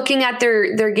 I'm looking at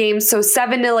their games. So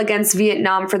 7-0 against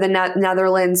Vietnam for the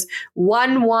Netherlands,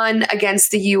 1-1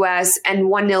 against the US, and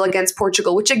 1-0 against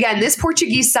Portugal, which again, this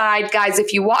Portuguese side, guys,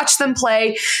 if you watch them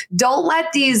play, don't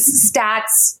let these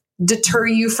stats deter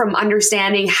you from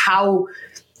understanding how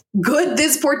good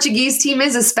this Portuguese team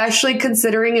is, especially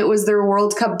considering it was their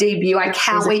World Cup debut. I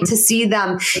can't wait to see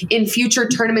them in future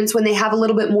tournaments when they have a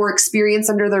little bit more experience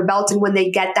under their belt and when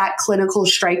they get that clinical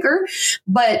striker.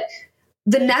 But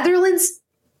the Netherlands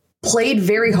played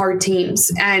very hard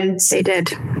teams, and they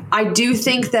did. I do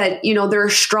think that, they're a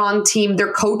strong team.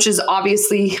 Their coach is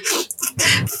obviously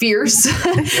fierce.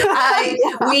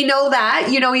 We know that,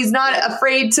 he's not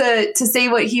afraid to say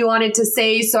what he wanted to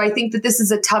say. So I think that this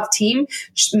is a tough team,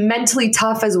 mentally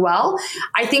tough as well.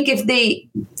 I think if they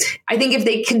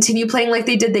continue playing like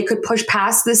they did, they could push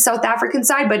past this South African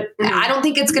side, but I don't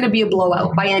think it's going to be a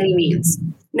blowout by any means.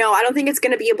 No, I don't think it's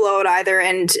going to be a blowout either.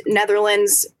 And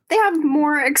Netherlands, they have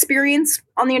more experience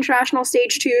on the international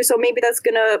stage too, so maybe that's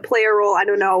going to play a role. I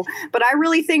don't know. But I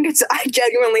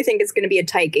genuinely think it's going to be a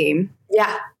tight game.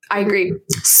 Yeah, I agree.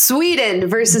 Sweden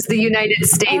versus the United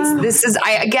States. This is,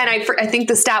 I think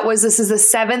the stat was this is the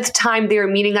 7th time they are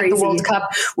meeting at the World Cup,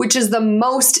 which is the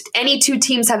most any two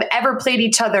teams have ever played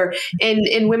each other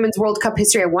in Women's World Cup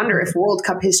history. I wonder if World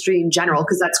Cup history in general,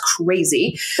 because that's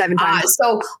crazy. 7 times.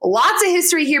 So lots of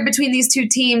history here between these two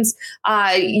teams.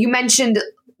 You mentioned,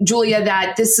 Julia,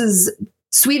 that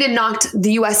Sweden knocked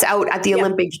the U.S. out at the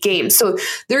Olympic Games. So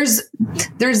there's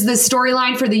this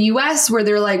storyline for the U.S. where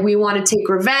they're like, we want to take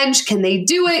revenge. Can they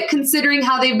do it considering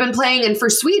how they've been playing? And for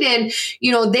Sweden,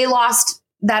 they lost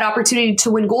that opportunity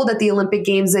to win gold at the Olympic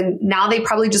Games. And now they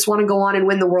probably just want to go on and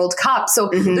win the World Cup. So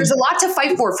there's a lot to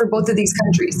fight for both of these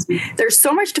countries. There's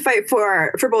so much to fight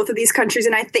for both of these countries.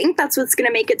 And I think that's what's going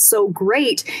to make it so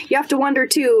great. You have to wonder,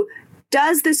 too,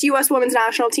 does this U.S. women's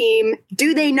national team,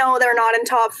 do they know they're not in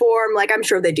top form? Like, I'm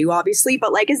sure they do, obviously,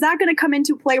 but like, is that going to come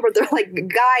into play where they're like,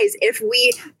 guys, if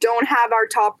we don't have our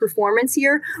top performance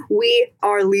here, we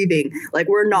are leaving. Like,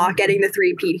 we're not getting the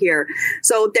three-peat here.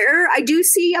 So I do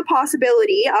see a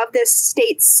possibility of this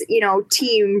States,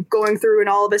 team going through and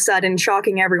all of a sudden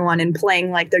shocking everyone and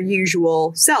playing like their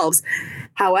usual selves.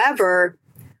 However,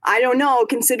 I don't know,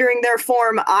 considering their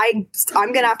form, I'm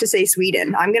going to have to say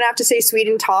Sweden. I'm going to have to say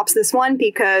Sweden tops this one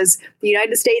because the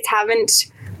United States haven't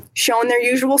shown their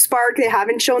usual spark. They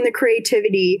haven't shown the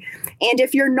creativity. And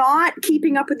if you're not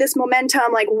keeping up with this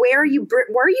momentum, like where are you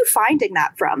finding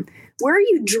that from? Where are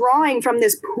you drawing from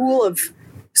this pool of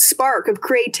spark of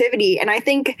creativity? And I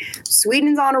think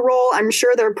Sweden's on a roll. I'm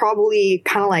sure they're probably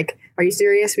kind of like, are you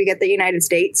serious? We get the United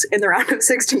States in the round of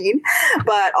 16.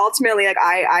 But ultimately, like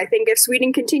I think if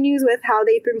Sweden continues with how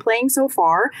they've been playing so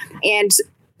far, and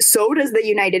so does the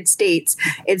United States,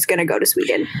 it's going to go to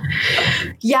Sweden.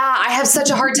 Yeah, I have such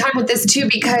a hard time with this too,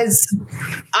 because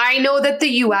I know that the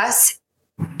U.S.,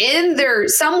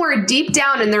 somewhere deep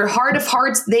down in their heart of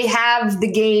hearts, they have the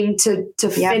game to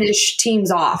finish teams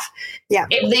off. Yeah.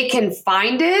 If they can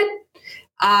find it,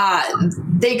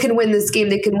 they can win this game.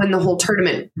 They can win the whole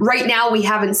tournament. Right now, we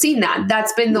haven't seen that.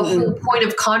 That's been the whole point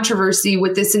of controversy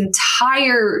with this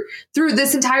entire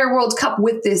World Cup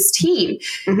with this team.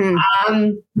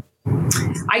 I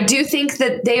do think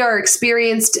that they are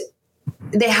experienced.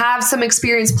 They have some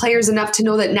experienced players enough to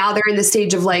know that now they're in the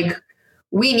stage of like,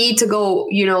 we need to go,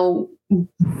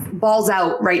 balls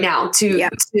out right now to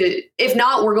if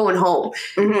not, we're going home.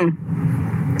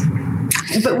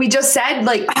 But we just said,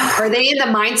 like, are they in the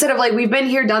mindset of like, we've been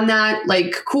here, done that,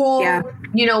 like, cool,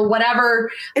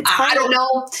 whatever. I don't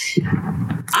know.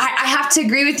 I have to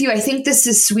agree with you. I think this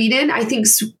is Sweden. I think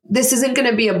this isn't going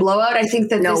to be a blowout. I think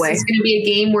that this is going to be a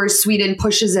game where Sweden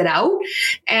pushes it out.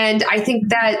 And I think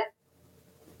that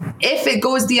if it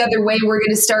goes the other way,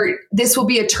 this will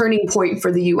be a turning point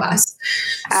for the U.S.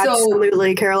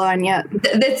 Absolutely, Caroline. Yeah.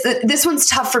 This one's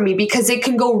tough for me because it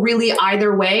can go really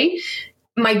either way.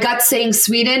 My gut's saying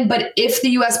Sweden, but if the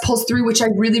U.S. pulls through, which I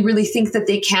really, really think that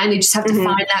they can, they just have to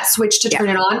find that switch to turn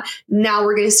it on. Now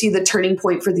we're going to see the turning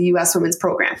point for the U.S. women's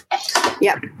program.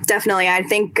 Yep, definitely. I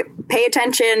think pay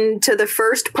attention to the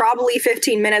first probably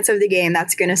 15 minutes of the game.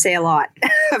 That's going to say a lot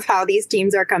of how these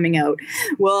teams are coming out.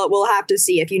 We'll have to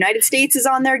see. If United States is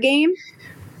on their game,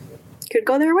 could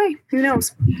go their way. Who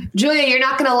knows? Julia, you're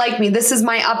not going to like me. This is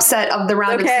my upset of the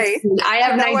round of 16. I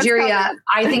have Nigeria.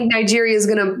 I think Nigeria is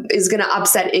going to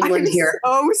upset England here.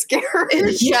 Oh, scared.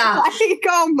 Yeah.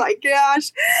 Oh my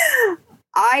gosh.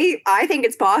 I think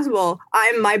it's possible.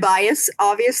 My bias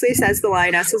obviously says the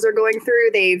Lionesses are going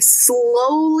through. They've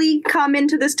slowly come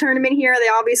into this tournament here. They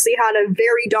obviously had a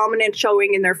very dominant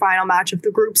showing in their final match of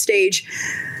the group stage.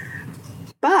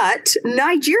 But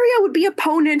Nigeria would be an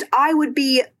opponent I would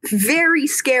be very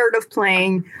scared of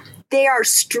playing. They are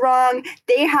strong.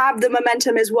 They have the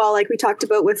momentum as well, like we talked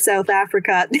about with South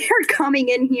Africa. They're coming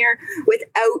in here with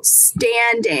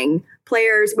outstanding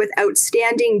players, with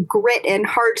outstanding grit and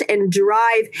heart and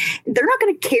drive. They're not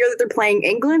going to care that they're playing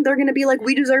England. They're going to be like,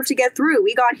 we deserve to get through.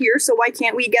 We got here, so why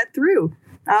can't we get through?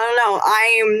 I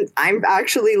don't know. I'm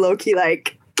actually low-key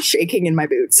like shaking in my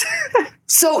boots.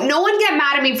 So no one get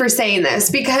mad at me for saying this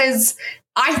because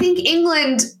I think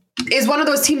England is one of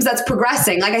those teams that's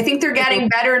progressing. Like, I think they're getting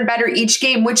better and better each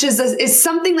game, which is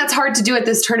something that's hard to do at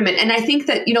this tournament. And I think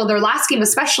that, their last game,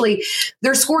 especially,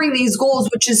 they're scoring these goals,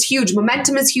 which is huge.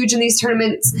 Momentum is huge in these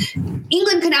tournaments.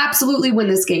 England can absolutely win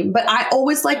this game, but I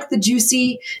always like the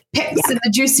juicy picks and the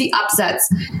juicy upsets.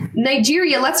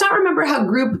 Nigeria, let's not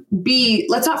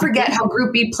forget how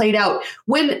Group B played out.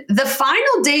 When the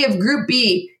final day of Group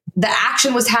B, the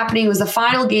action was happening, it was the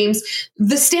final games.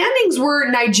 The standings were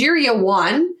Nigeria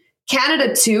 1,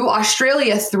 Canada 2,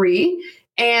 Australia 3,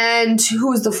 and who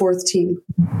was the fourth team?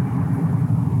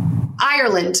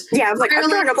 Ireland. Yeah, I was like,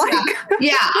 Ireland, I'm drawing a blank.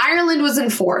 Yeah, Ireland was in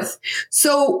fourth.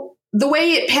 So the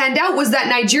way it panned out was that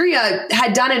Nigeria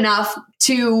had done enough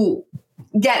to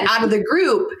get out of the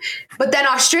group, but then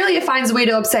Australia finds a way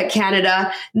to upset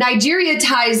Canada. Nigeria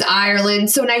ties Ireland,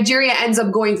 so Nigeria ends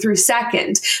up going through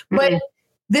second. But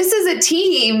this is a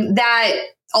team that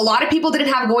a lot of people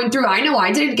didn't have going through. I know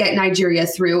I didn't get Nigeria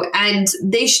through, and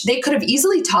they could have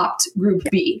easily topped Group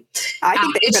B. I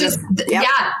think it's just,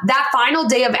 that final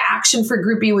day of action for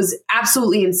Group B was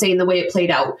absolutely insane the way it played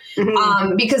out.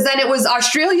 Because then it was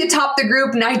Australia topped the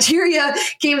group, Nigeria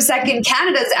came second,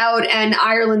 Canada's out, and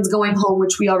Ireland's going home,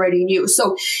 which we already knew.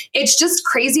 So it's just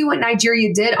crazy what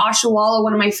Nigeria did. Oshiwala,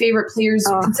 one of my favorite players,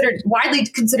 widely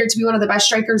considered to be one of the best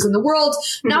strikers in the world,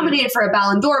 nominated for a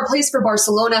Ballon d'Or, plays for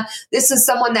Barcelona. This is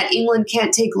someone that England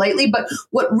can't take lightly. But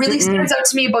what really stands out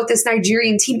to me about this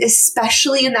Nigerian team,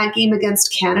 especially in that game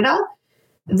against Canada,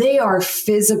 they are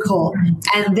physical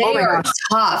and they are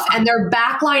tough, and their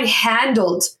backline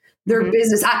handled their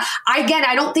business.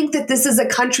 I don't think that this is a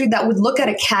country that would look at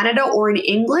a Canada or an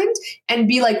England and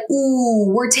be like, ooh,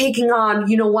 we're taking on,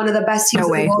 one of the best teams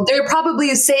in the world. They're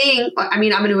probably saying, I'm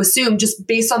going to assume, just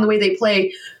based on the way they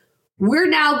play, we're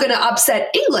now going to upset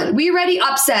England. We already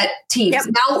upset teams. Yep.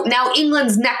 Now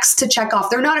England's next to check off.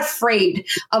 They're not afraid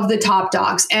of the top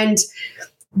dogs. And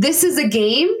this is a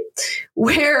game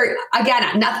where,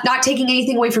 again, not taking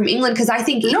anything away from England, because I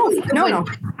think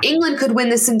England could win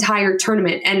this entire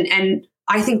tournament. And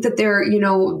I think that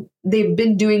they've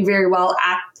been doing very well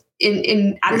at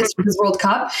this World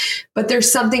Cup. But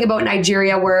there's something about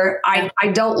Nigeria where I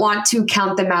don't want to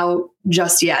count them out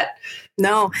just yet.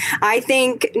 No, I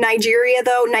think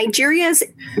Nigeria's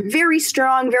very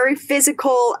strong, very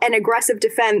physical and aggressive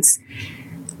defense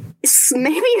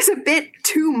maybe is a bit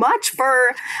too much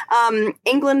for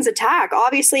England's attack.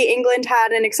 Obviously, England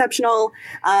had an exceptional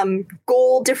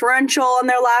goal differential in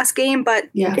their last game, but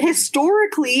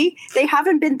historically, they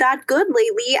haven't been that good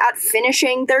lately at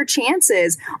finishing their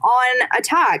chances on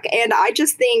attack. And I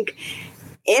just think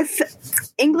if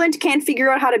England can't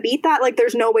figure out how to beat that,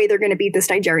 there's no way they're going to beat this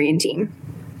Nigerian team.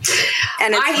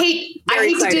 And I hate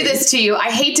to do this to you.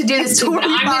 I hate to do this to you, but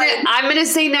I'm gonna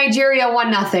say Nigeria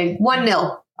 1-0.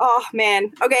 1-0. Oh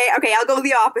man. Okay, I'll go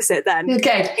the opposite then.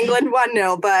 Okay. England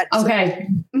 1-0, but okay.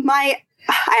 I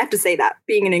have to say that,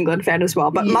 being an England fan as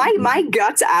well, but my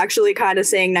gut's actually kind of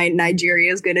saying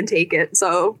Nigeria is gonna take it.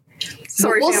 So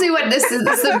sorry. We'll see what this is.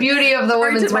 This is the beauty of the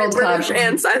Women's World Cup.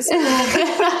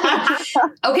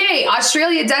 Okay,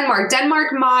 Australia, Denmark.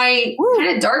 Denmark, my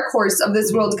kind of dark horse of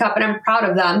this World Cup, and I'm proud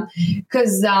of them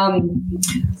because, they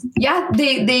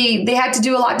had to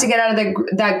do a lot to get out of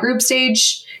that group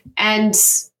stage and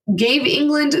gave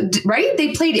England, right?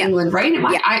 They played England, right?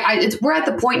 We're at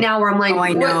the point now where I'm like,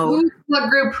 I know. What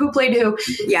group? Who played who?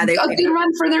 Yeah, they a good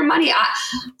run for their money.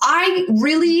 I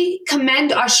really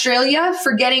commend Australia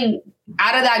for getting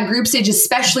out of that group stage,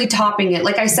 especially topping it.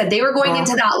 Like I said, they were going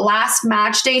into that last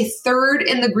match day, third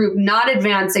in the group, not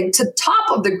advancing to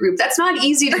top of the group. That's not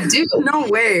easy to do. No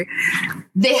way.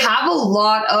 They have a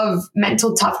lot of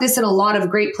mental toughness and a lot of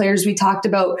great players. We talked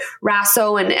about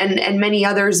Rasso and many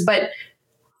others, but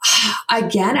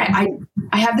again, I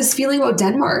have this feeling about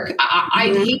Denmark.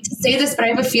 I hate to say this, but I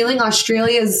have a feeling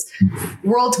Australia's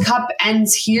World Cup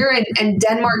ends here and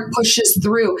Denmark pushes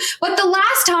through. But the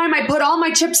last time I put all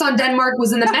my chips on Denmark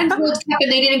was in the Men's World Cup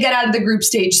and they didn't get out of the group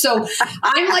stage. So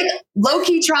I'm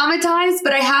low-key traumatized,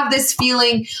 but I have this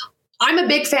feeling. I'm a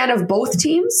big fan of both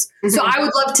teams. So I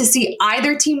would love to see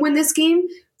either team win this game.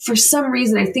 For some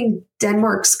reason, I think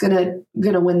Denmark's gonna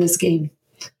win this game.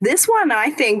 This one, I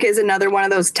think, is another one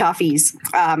of those toughies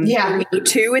for me,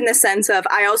 too, in the sense of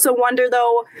I also wonder,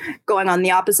 though, going on the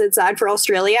opposite side for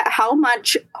Australia, how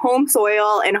much home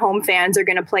soil and home fans are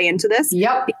going to play into this.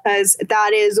 Yep. Because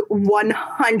that is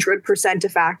 100% a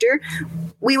factor.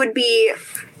 We would be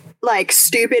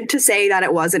stupid to say that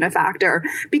it wasn't a factor,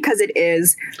 because it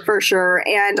is for sure.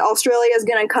 And Australia is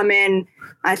going to come in,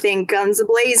 I think, guns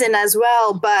a-blazing as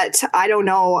well, but I don't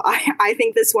know. I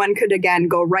think this one could, again,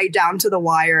 go right down to the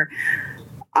wire.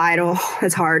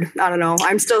 It's hard. I don't know.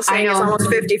 I'm still saying it's almost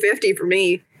 50-50 for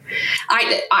me.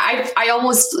 I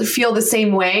almost feel the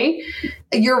same way.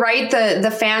 You're right.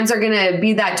 The fans are going to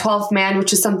be that 12th man,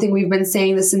 which is something we've been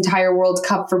saying this entire World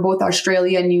Cup for both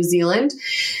Australia and New Zealand.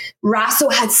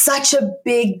 Rasso had such a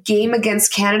big game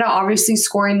against Canada, obviously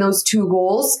scoring those 2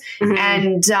 goals.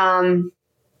 And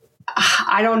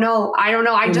I don't know.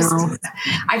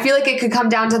 I feel like it could come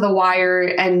down to the wire.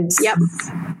 And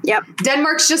Yep.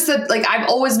 Denmark's just I've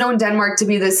always known Denmark to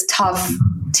be this tough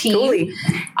team. Totally.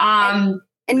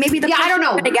 And maybe I don't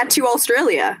know, to get to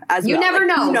Australia as you well. Never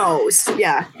know. Who knows?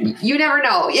 Yeah. You never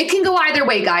know. It can go either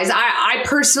way, guys. I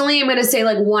personally am going to say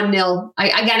 1-0.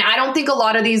 I don't think a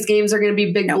lot of these games are going to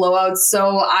be big blowouts.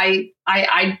 So I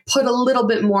put a little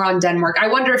bit more on Denmark. I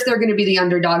wonder if they're going to be the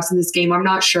underdogs in this game. I'm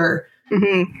not sure.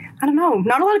 I don't know.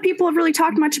 Not a lot of people have really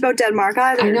talked much about Denmark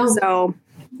either. I know. So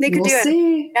they could do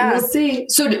it. Yeah. We'll see.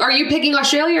 So are you picking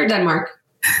Australia or Denmark?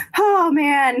 Oh,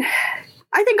 man.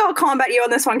 I think I'll combat you on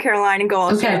this one, Caroline, and go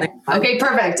Australia. Okay,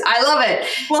 perfect. I love it.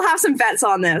 We'll have some bets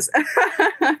on this.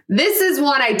 This is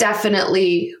one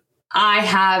I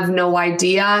have no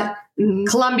idea.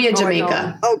 Colombia,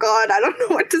 Jamaica. Oh, God, I don't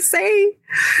know what to say.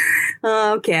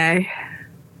 Okay.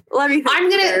 Let me think.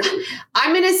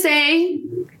 I'm gonna say,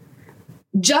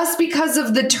 just because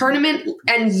of the tournament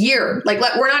and year,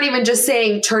 we're not even just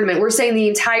saying tournament, we're saying the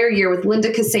entire year with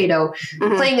Linda Caicedo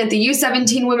playing at the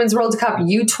U17 Women's World Cup,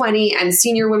 U20 and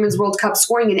Senior Women's World Cup,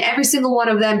 scoring in every single one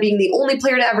of them, being the only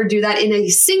player to ever do that in a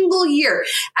single year.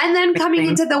 And then coming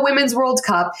into the Women's World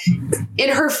Cup, in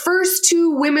her first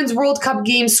 2 Women's World Cup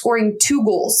games, scoring 2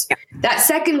 goals. That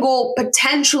second goal,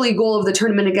 potentially goal of the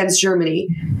tournament against Germany.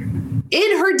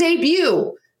 In her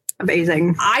debut.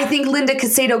 Amazing. I think Linda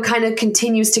Caicedo kind of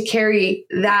continues to carry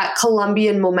that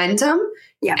Colombian momentum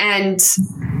and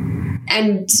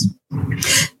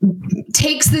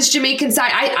takes this Jamaican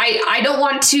side. I don't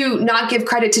want to not give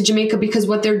credit to Jamaica because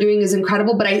what they're doing is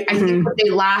incredible, but I think what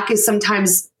they lack is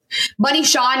sometimes Bunny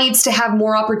Shaw needs to have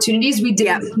more opportunities. We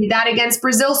didn't see that against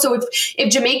Brazil. So if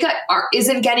Jamaica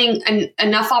isn't getting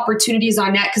enough opportunities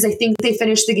on net, because I think they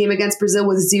finished the game against Brazil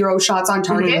with 0 shots on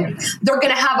target, they're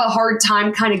going to have a hard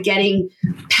time kind of getting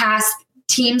past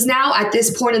teams now at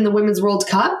this point in the Women's World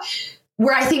Cup,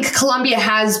 where I think Colombia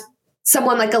has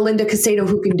someone like a Linda Caicedo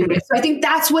who can do it. So I think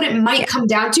that's what it might come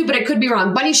down to, but I could be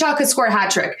wrong. Bunny Shaw could score a hat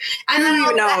trick. And then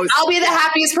I'll be the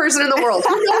happiest person in the world.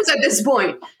 Who knows at this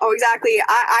point? Oh, exactly.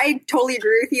 I totally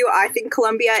agree with you. I think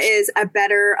Colombia is a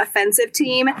better offensive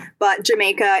team, but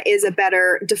Jamaica is a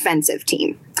better defensive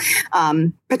team.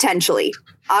 Potentially.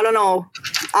 I don't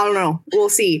know. We'll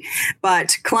see.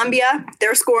 But Colombia,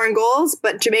 they're scoring goals,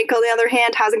 but Jamaica, on the other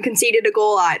hand, hasn't conceded a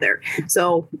goal either.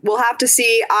 So we'll have to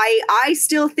see. I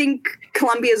still think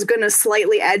Colombia is going to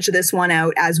slightly edge this one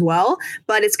out as well,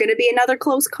 but it's going to be another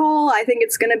close call. I think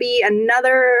it's going to be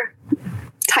another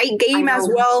tight game as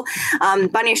well.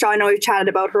 Bunny Shaw, I know we've chatted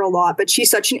about her a lot, but she's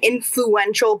such an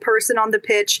influential person on the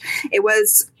pitch. It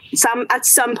was at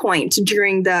some point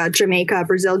during the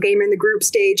Jamaica-Brazil game in the group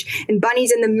stage, and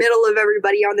Bunny's in the middle of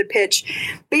everybody on the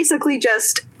pitch, basically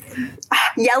just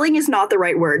yelling is not the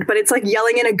right word, but it's like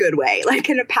yelling in a good way, like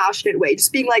in a passionate way,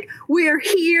 just being like, we're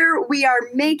here, we are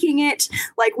making it,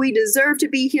 like we deserve to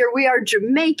be here, we are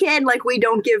Jamaican, like we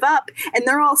don't give up. And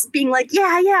they're all being like,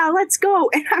 yeah, let's go.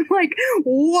 And I'm like,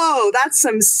 whoa, that's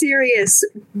some serious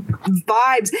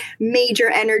vibes, major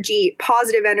energy,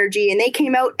 positive energy. And they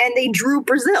came out and they drew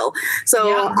Brazil.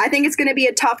 So I think it's going to be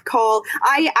a tough call.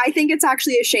 I think it's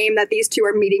actually a shame that these two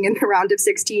are meeting in the round of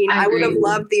 16. I would have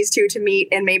loved these two to meet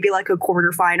and maybe like a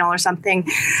quarterfinal or something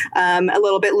a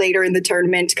little bit later in the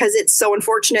tournament, because it's so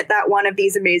unfortunate that one of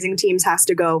these amazing teams has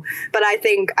to go. But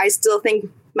I still think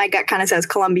my gut kind of says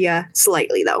Colombia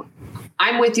slightly, though.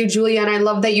 I'm with you, Julia, and I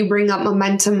love that you bring up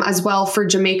momentum as well for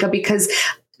Jamaica, because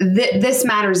this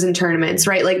matters in tournaments,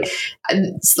 right? Like,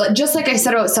 just like I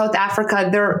said about South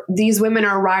Africa, these women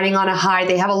are riding on a high.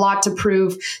 They have a lot to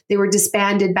prove. They were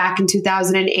disbanded back in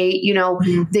 2008. You know,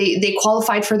 they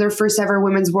qualified for their first ever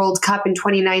Women's World Cup in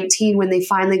 2019 when they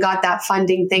finally got that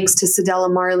funding, thanks to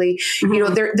Cedella Marley. You know,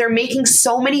 they're making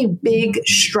so many big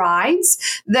strides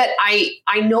that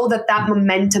I know that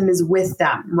momentum is with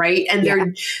them, right? And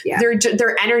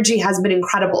their energy has been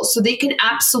incredible. So they can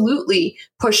absolutely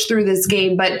push through this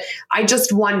game. But I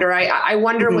just wonder, I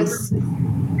wonder with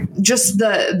just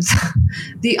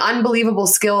the unbelievable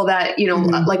skill that,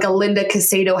 like a Linda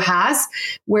Casado has,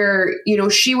 where,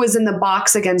 she was in the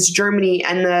box against Germany,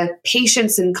 and the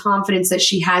patience and confidence that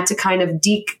she had to kind of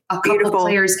deke a couple of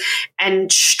players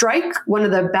and strike one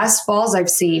of the best balls I've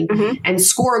seen and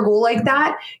score a goal like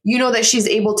that. That she's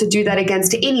able to do that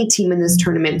against any team in this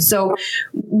tournament. So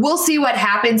we'll see what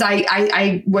happens.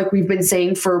 I like we've been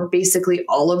saying for basically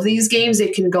all of these games,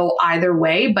 it can go either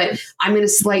way, but I'm going to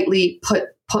slightly put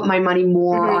my money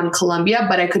more on Colombia,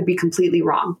 but I could be completely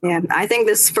wrong. Yeah, I think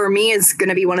this for me is going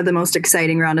to be one of the most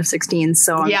exciting round of 16.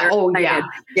 So I'm very excited.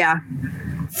 Yeah.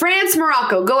 France,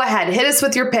 Morocco, go ahead. Hit us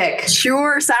with your pick.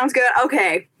 Sure. Sounds good.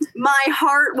 Okay. My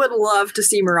heart would love to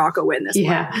see Morocco win this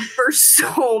one for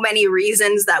so many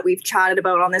reasons that we've chatted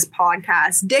about on this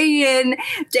podcast. Day in,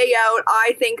 day out,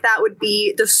 I think that would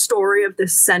be the story of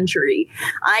this century.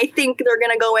 I think they're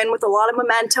going to go in with a lot of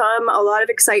momentum, a lot of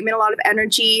excitement, a lot of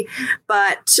energy,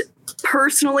 but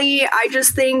personally, I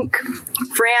just think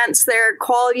France, their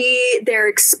quality, their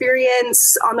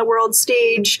experience on the world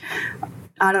stage,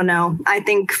 I don't know. I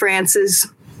think France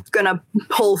is going to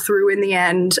pull through in the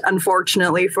end,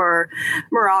 unfortunately, for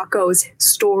Morocco's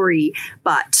story.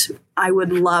 But I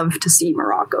would love to see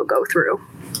Morocco go through.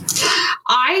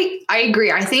 I agree.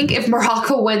 I think if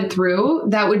Morocco went through,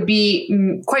 that would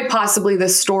be quite possibly the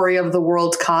story of the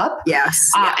World Cup.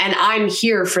 Yes. And I'm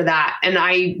here for that. And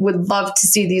I would love to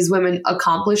see these women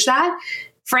accomplish that.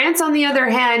 France, on the other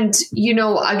hand,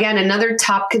 again, another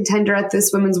top contender at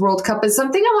this Women's World Cup, is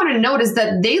something I want to note is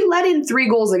that they let in 3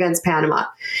 goals against Panama.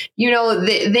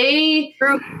 They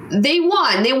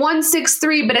won. They won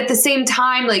 6-3, but at the same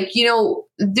time,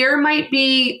 there might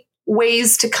be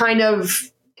ways to kind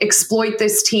of exploit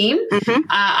this team.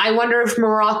 I wonder if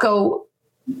Morocco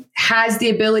has the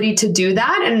ability to do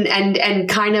that and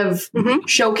kind of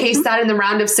showcase that in the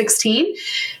round of 16.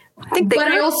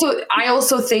 I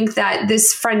also think that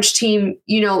this French team,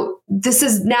 this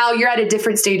is now you're at a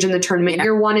different stage in the tournament. Yeah.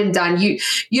 You're one and done. You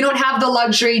don't have the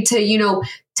luxury to,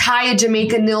 tie a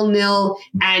Jamaica 0-0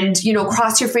 and,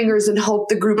 cross your fingers and hope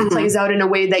the group plays out in a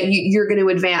way that you're going to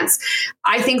advance.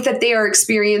 I think that they are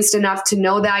experienced enough to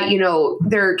know that,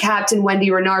 their captain,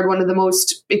 Wendy Renard, one of the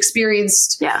most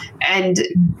experienced and,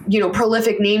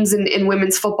 prolific names in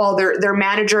women's football, their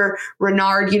manager,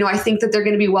 Renard, I think that they're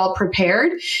going to be well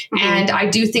prepared. And I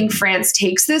do think France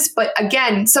takes this. But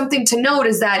again, something to note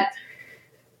is that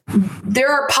there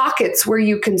are pockets where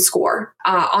you can score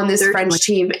on this French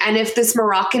team. And if this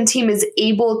Moroccan team is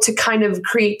able to kind of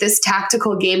create this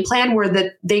tactical game plan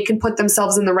where they can put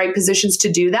themselves in the right positions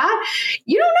to do that,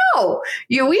 you don't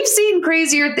know. We've seen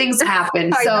crazier things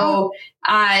happen. So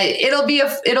it'll be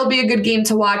a good game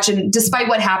to watch. And despite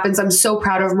what happens, I'm so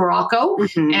proud of Morocco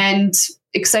and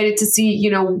excited to see,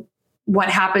 what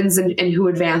happens and who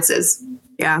advances.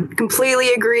 Yeah,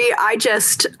 completely agree.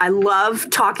 I love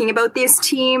talking about these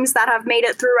teams that have made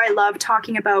it through. I love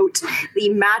talking about the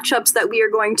matchups that we are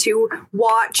going to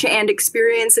watch and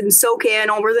experience and soak in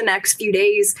over the next few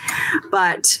days.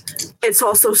 But it's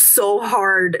also so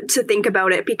hard to think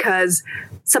about it because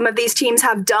some of these teams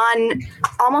have done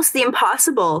almost the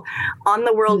impossible on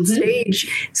the world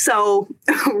stage. So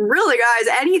really,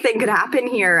 guys, anything could happen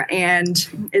here.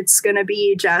 And it's going to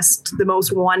be just the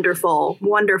most wonderful,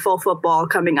 wonderful football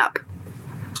coming up.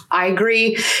 I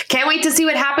agree. Can't wait to see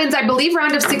what happens. I believe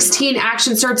round of 16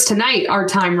 action starts tonight, our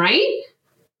time, right?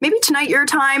 Maybe tonight your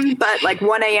time, but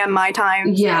 1 a.m. my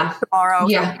time. Yeah. Tomorrow.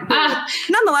 Yeah.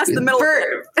 So, nonetheless, the middle.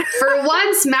 For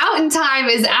once, Mountain Time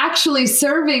is actually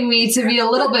serving me to be a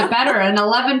little bit better. An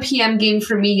 11 p.m. game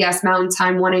for me. Yes, Mountain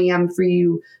Time, 1 a.m. for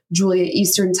you, Julia,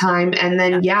 Eastern Time. And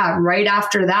then, right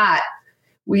after that,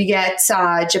 we get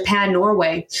Japan,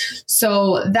 Norway.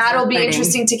 So that'll be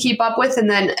interesting to keep up with. And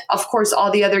then, of course,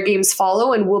 all the other games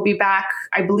follow. And we'll be back,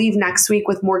 I believe, next week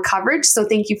with more coverage. So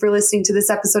thank you for listening to this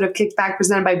episode of Kickback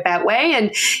presented by Betway.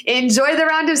 And enjoy the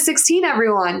round of 16,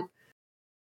 everyone.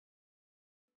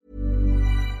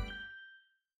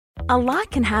 A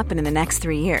lot can happen in the next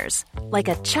 3 years. Like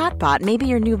a chatbot may be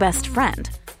your new best friend.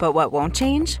 But what won't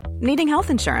change? Needing health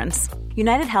insurance.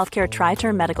 United Healthcare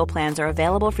Tri-Term Medical Plans are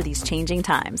available for these changing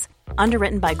times.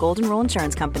 Underwritten by Golden Rule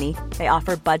Insurance Company, they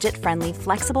offer budget-friendly,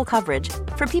 flexible coverage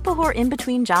for people who are in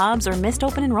between jobs or missed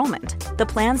open enrollment. The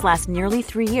plans last nearly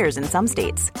 3 years in some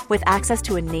states, with access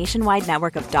to a nationwide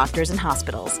network of doctors and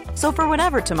hospitals. So for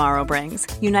whatever tomorrow brings,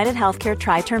 United Healthcare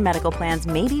Tri-Term Medical Plans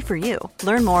may be for you.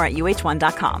 Learn more at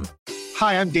uh1.com.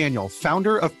 Hi, I'm Daniel,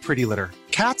 founder of Pretty Litter.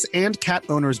 Cats and cat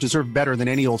owners deserve better than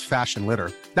any old-fashioned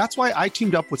litter. That's why I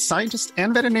teamed up with scientists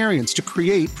and veterinarians to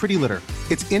create Pretty Litter.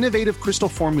 Its innovative crystal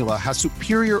formula has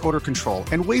superior odor control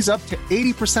and weighs up to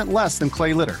 80% less than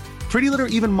clay litter. Pretty Litter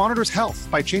even monitors health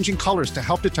by changing colors to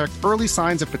help detect early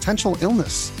signs of potential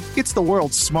illness. It's the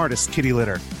world's smartest kitty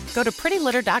litter. Go to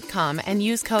prettylitter.com and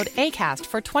use code ACAST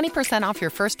for 20% off your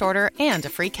first order and a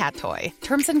free cat toy.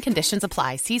 Terms and conditions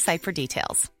apply. See site for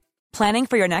details. Planning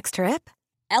for your next trip?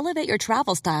 Elevate your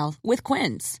travel style with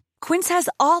Quince. Quince has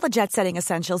all the jet-setting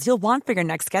essentials you'll want for your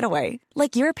next getaway,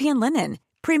 like European linen,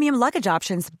 premium luggage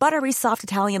options, buttery soft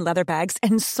Italian leather bags,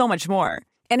 and so much more.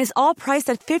 And is all priced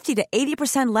at 50 to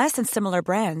 80% less than similar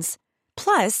brands.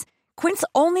 Plus, Quince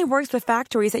only works with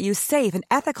factories that use safe and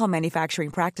ethical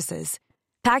manufacturing practices.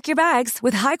 Pack your bags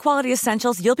with high-quality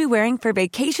essentials you'll be wearing for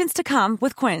vacations to come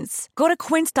with Quince. Go to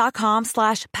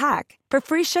quince.com/pack for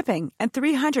free shipping and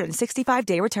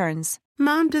 365-day returns.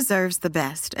 Mom deserves the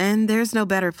best, and there's no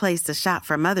better place to shop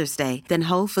for Mother's Day than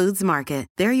Whole Foods Market.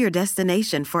 They're your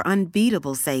destination for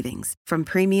unbeatable savings, from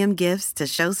premium gifts to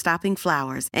show-stopping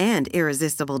flowers and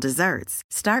irresistible desserts.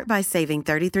 Start by saving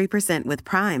 33% with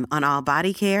Prime on all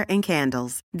body care and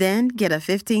candles. Then get a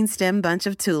 15-stem bunch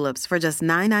of tulips for just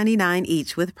 $9.99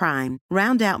 each with Prime.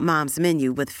 Round out Mom's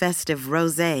menu with festive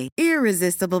rosé,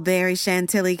 irresistible berry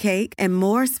chantilly cake, and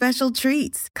more special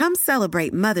treats. Come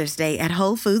celebrate Mother's Day at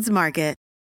Whole Foods Market.